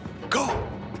 Go!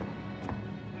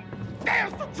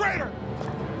 There's the traitor!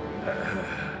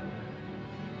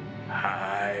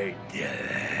 I did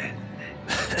it.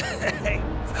 Hey,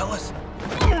 fellas.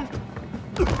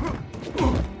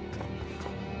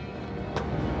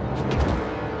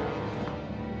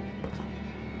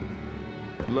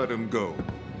 Let him go.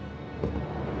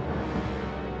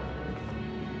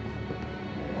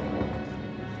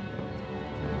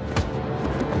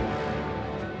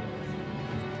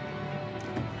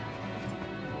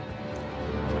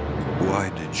 Why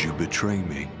did you betray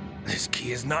me? This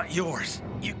key is not yours.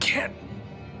 You can't.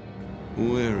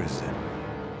 Where is it?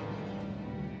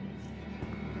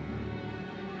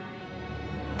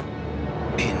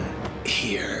 In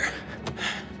here.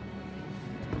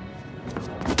 This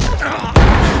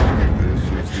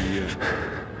is the end.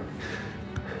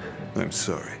 I'm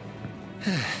sorry.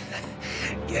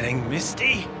 Getting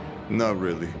misty? Not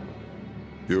really.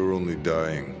 You're only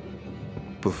dying.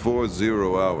 Before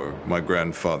 0 hour, my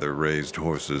grandfather raised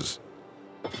horses.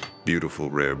 Beautiful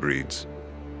rare breeds.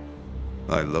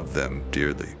 I love them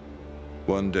dearly.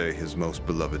 One day, his most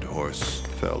beloved horse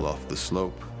fell off the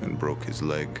slope and broke his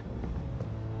leg.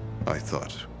 I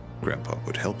thought Grandpa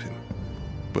would help him,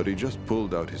 but he just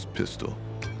pulled out his pistol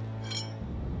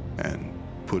and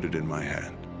put it in my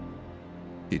hand.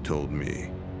 He told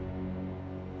me,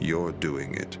 "You're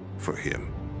doing it for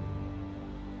him."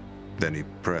 Then he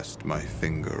pressed my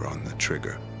finger on the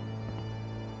trigger.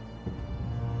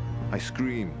 I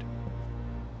screamed.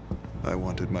 I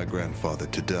wanted my grandfather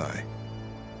to die.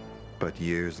 But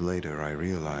years later, I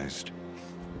realized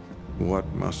what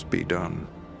must be done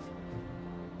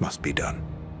must be done.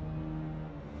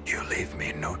 You leave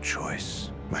me no choice,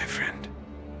 my friend.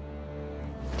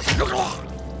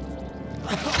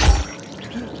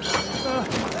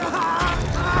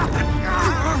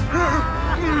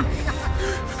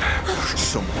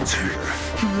 Someone's here.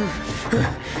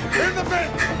 In the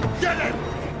vent! Get it!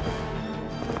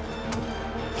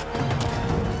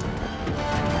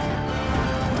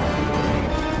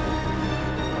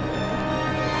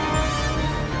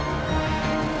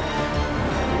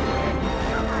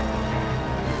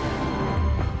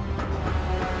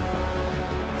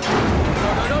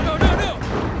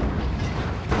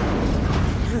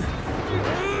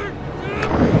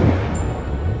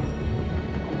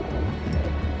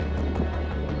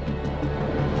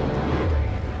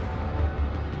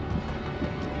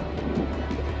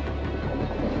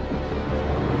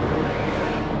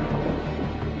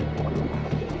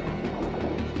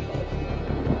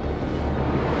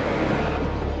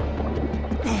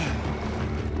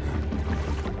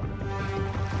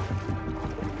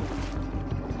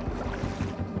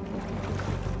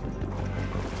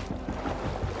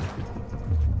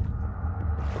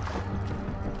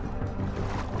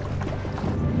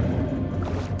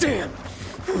 Damn!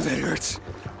 Oh, that hurts.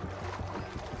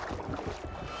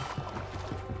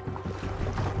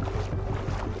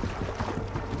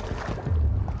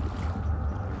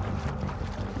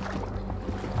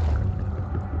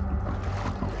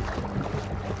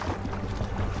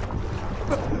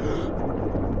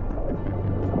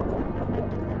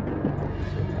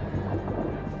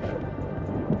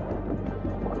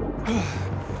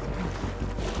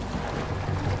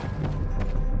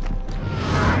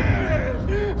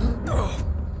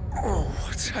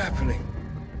 What's happening?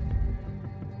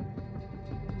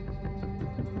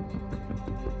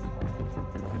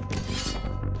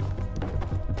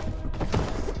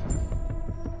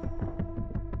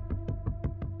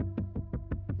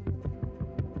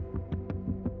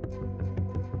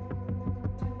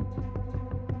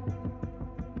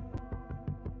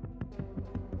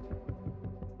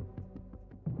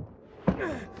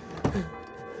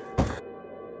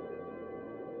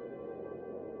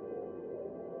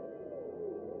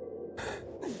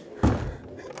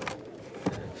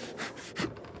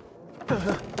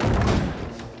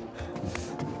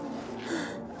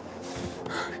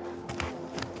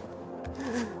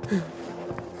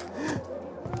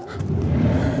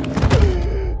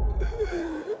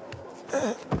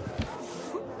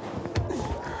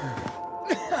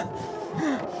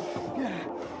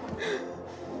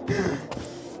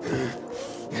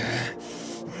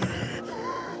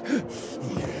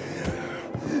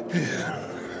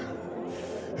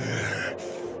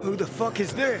 Who the fuck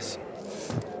is this?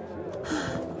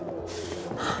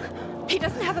 He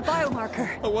doesn't have a biomarker.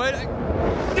 Oh, what?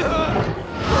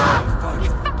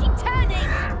 He's fucking turning!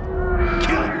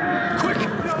 Kill him! Quick!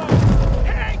 No!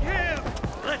 Hang him!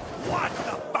 Let's watch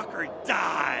the fucker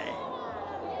die!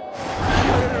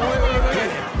 Get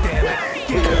him, damn it!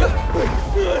 Get him!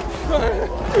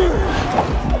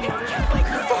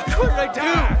 Fuck, what did I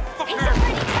do? He's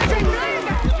already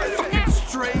turning! Fucking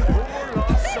straight!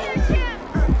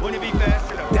 Wouldn't it be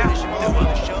faster to dash him through on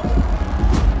the show?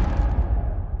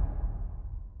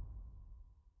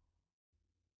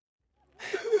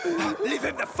 Leave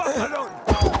him the fuck alone!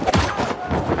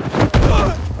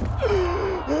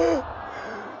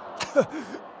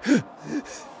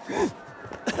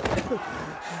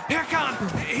 Here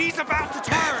comes! He's about to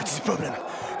turn! What's his problem?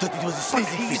 Thought it was a But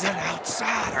sleazy he's an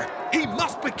outsider! He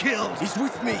must be killed! He's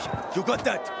with me. You got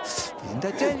that? Didn't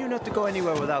I tell you not to go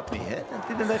anywhere without me, eh?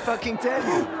 Didn't I fucking tell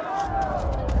you?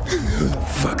 Who the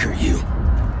fuck are you?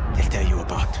 They'll tell you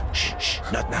about. Shh, shh,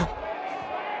 not now.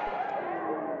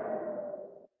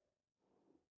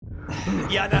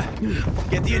 Yana,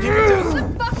 get the inhibitors. What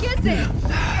the fuck is it?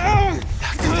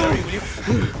 Dr. Terry, will you?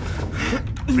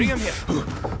 Bring him here.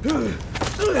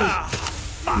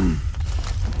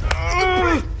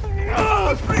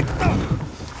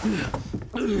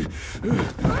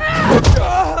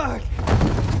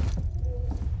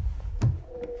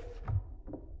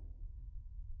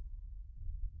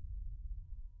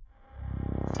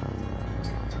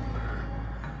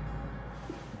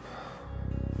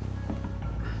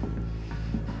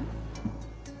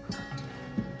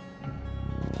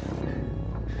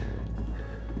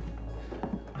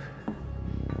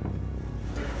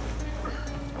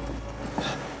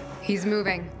 He's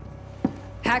moving.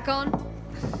 Hack on.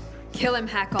 Kill him,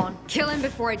 Hack on. Kill him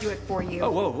before I do it for you.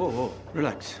 Oh, whoa, whoa, whoa.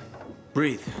 Relax.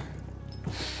 Breathe.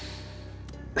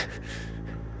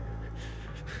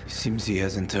 Seems he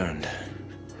hasn't turned.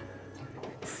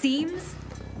 Seems?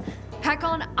 Hack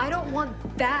on, I don't want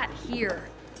that here.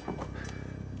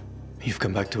 You've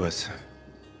come back to us.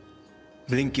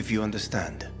 Blink if you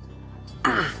understand.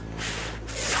 My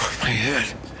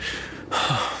head.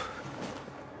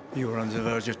 You were on the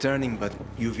verge of turning, but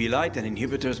UV light and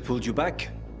inhibitors pulled you back.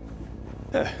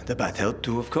 The bat helped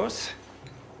too, of course.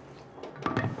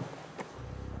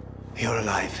 You're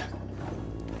alive.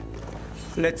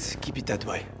 Let's keep it that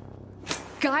way.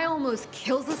 Guy almost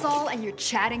kills us all and you're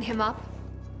chatting him up?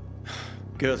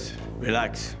 Girls,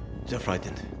 relax. They're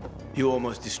frightened. You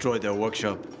almost destroyed their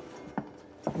workshop.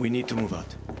 We need to move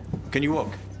out. Can you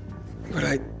walk? But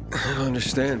I don't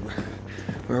understand.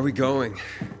 Where are we going?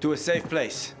 To a safe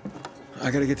place. I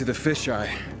gotta get to the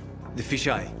fisheye. The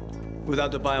fisheye?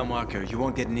 Without the biomarker, you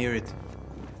won't get near it.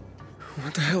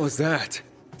 What the hell is that?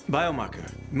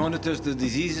 Biomarker monitors the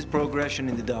disease's progression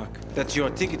in the dark. That's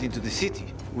your ticket into the city.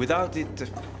 Without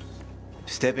it,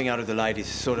 stepping out of the light is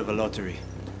sort of a lottery.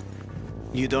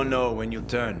 You don't know when you'll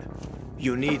turn.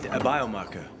 You need a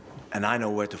biomarker, and I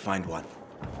know where to find one.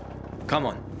 Come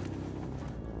on.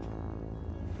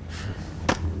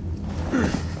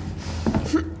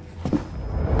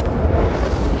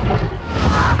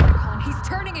 He's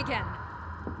turning again.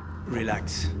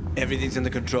 Relax. Everything's under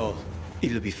control.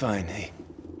 It'll be fine. Hey,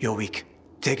 you're weak.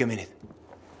 Take a minute.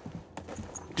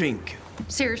 Drink.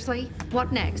 Seriously?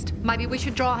 What next? Maybe we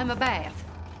should draw him a bath.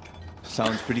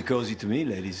 Sounds pretty cozy to me,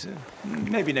 ladies.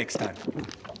 Maybe next time.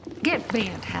 Get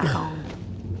bent, Hack on.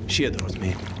 She adores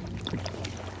me.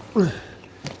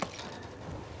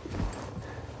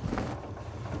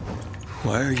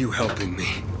 Why are you helping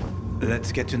me?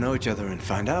 Let's get to know each other and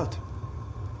find out.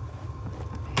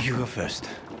 You go first.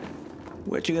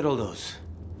 Where'd you get all those?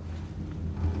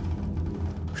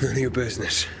 None of your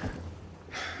business.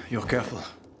 You're careful.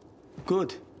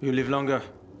 Good. You live longer.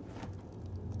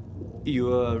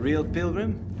 You a real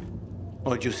pilgrim?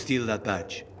 Or did you steal that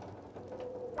badge?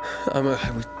 I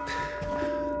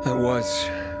was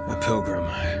a pilgrim.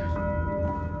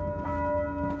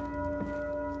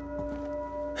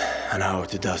 An hour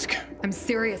to dusk. I'm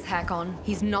serious, Hack on.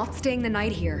 He's not staying the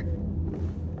night here.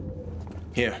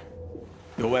 Here.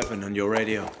 Your weapon and your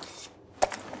radio.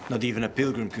 Not even a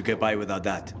pilgrim could get by without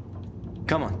that.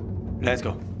 Come on, let's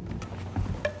go.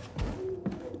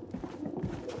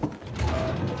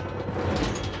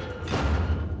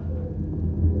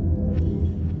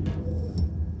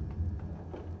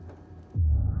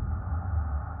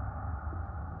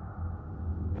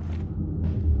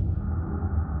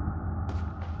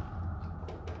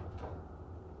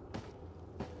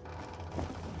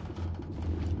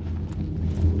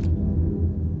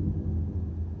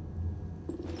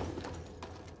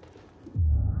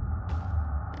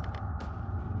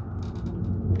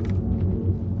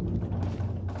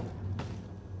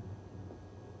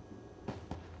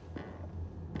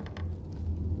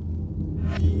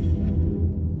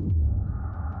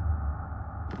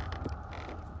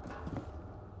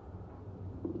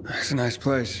 It's a nice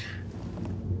place.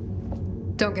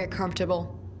 Don't get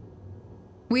comfortable.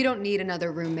 We don't need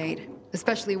another roommate,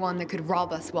 especially one that could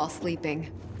rob us while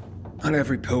sleeping. Not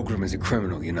every pilgrim is a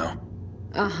criminal, you know.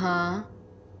 Uh-huh.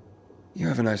 You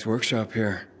have a nice workshop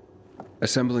here.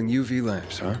 Assembling UV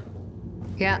lamps, huh?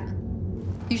 Yeah.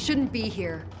 You shouldn't be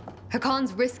here.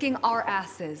 Hakon's risking our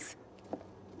asses.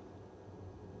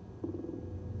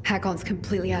 Hakon's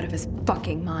completely out of his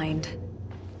fucking mind.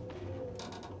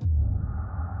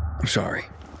 I'm sorry.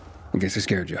 I guess I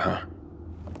scared you, huh?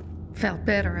 Felt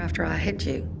better after I hit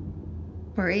you.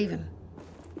 We're even.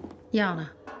 Yana.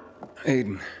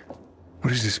 Aiden,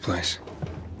 what is this place?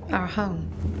 Our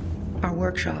home. Our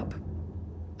workshop.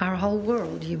 Our whole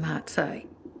world, you might say.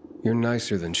 You're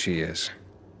nicer than she is.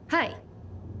 Hey,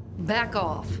 back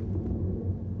off.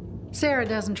 Sarah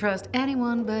doesn't trust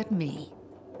anyone but me.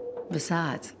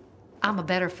 Besides, I'm a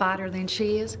better fighter than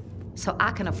she is, so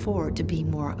I can afford to be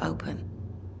more open.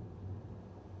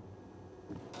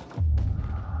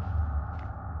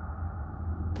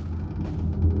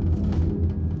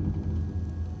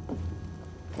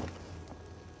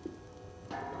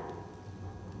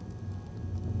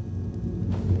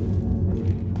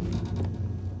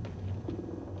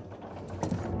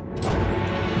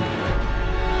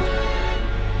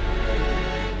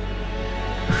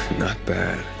 Not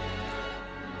bad.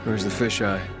 Where's the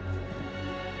fisheye?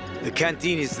 The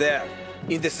canteen is there,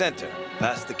 in the center,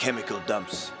 past the chemical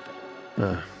dumps.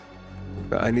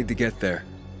 I need to get there.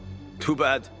 Too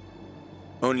bad.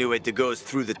 Only way to go is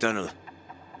through the tunnel.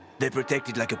 They protect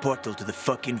it like a portal to the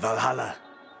fucking Valhalla.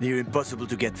 Near impossible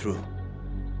to get through.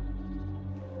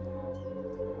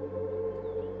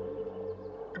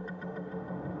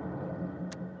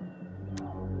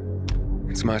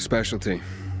 It's my specialty.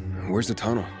 Where's the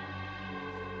tunnel?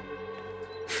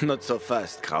 Not so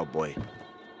fast, cowboy.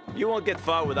 You won't get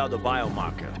far without a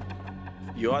biomarker.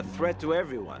 You are a threat to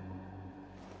everyone.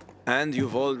 And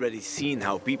you've already seen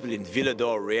how people in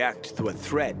Villador react to a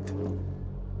threat.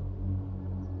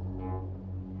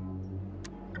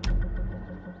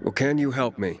 Well, can you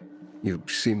help me? You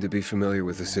seem to be familiar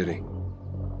with the city.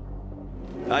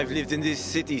 I've lived in this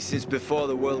city since before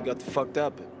the world got fucked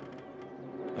up.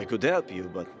 I could help you,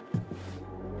 but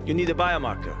you need a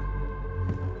biomarker.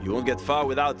 You won't get far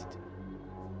without it.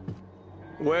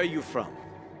 Where are you from?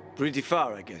 Pretty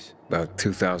far, I guess. About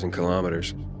 2,000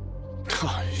 kilometers.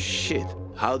 Oh, shit.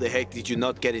 How the heck did you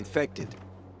not get infected?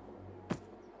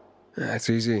 That's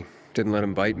easy. Didn't let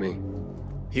him bite me.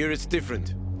 Here it's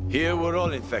different. Here we're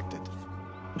all infected.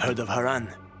 Heard of Haran?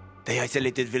 They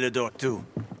isolated Villador too.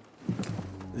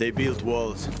 They built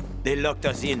walls. They locked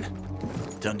us in.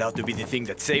 Turned out to be the thing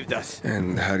that saved us.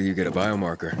 And how do you get a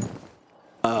biomarker?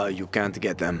 You can't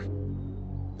get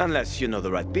them. Unless you know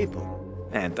the right people.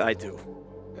 And I do.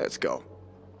 Let's go.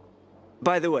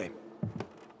 By the way,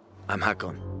 I'm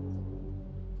Hakon.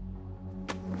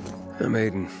 I'm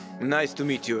Aiden. Nice to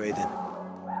meet you, Aiden.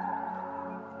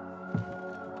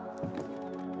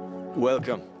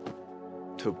 Welcome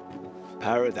to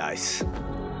paradise.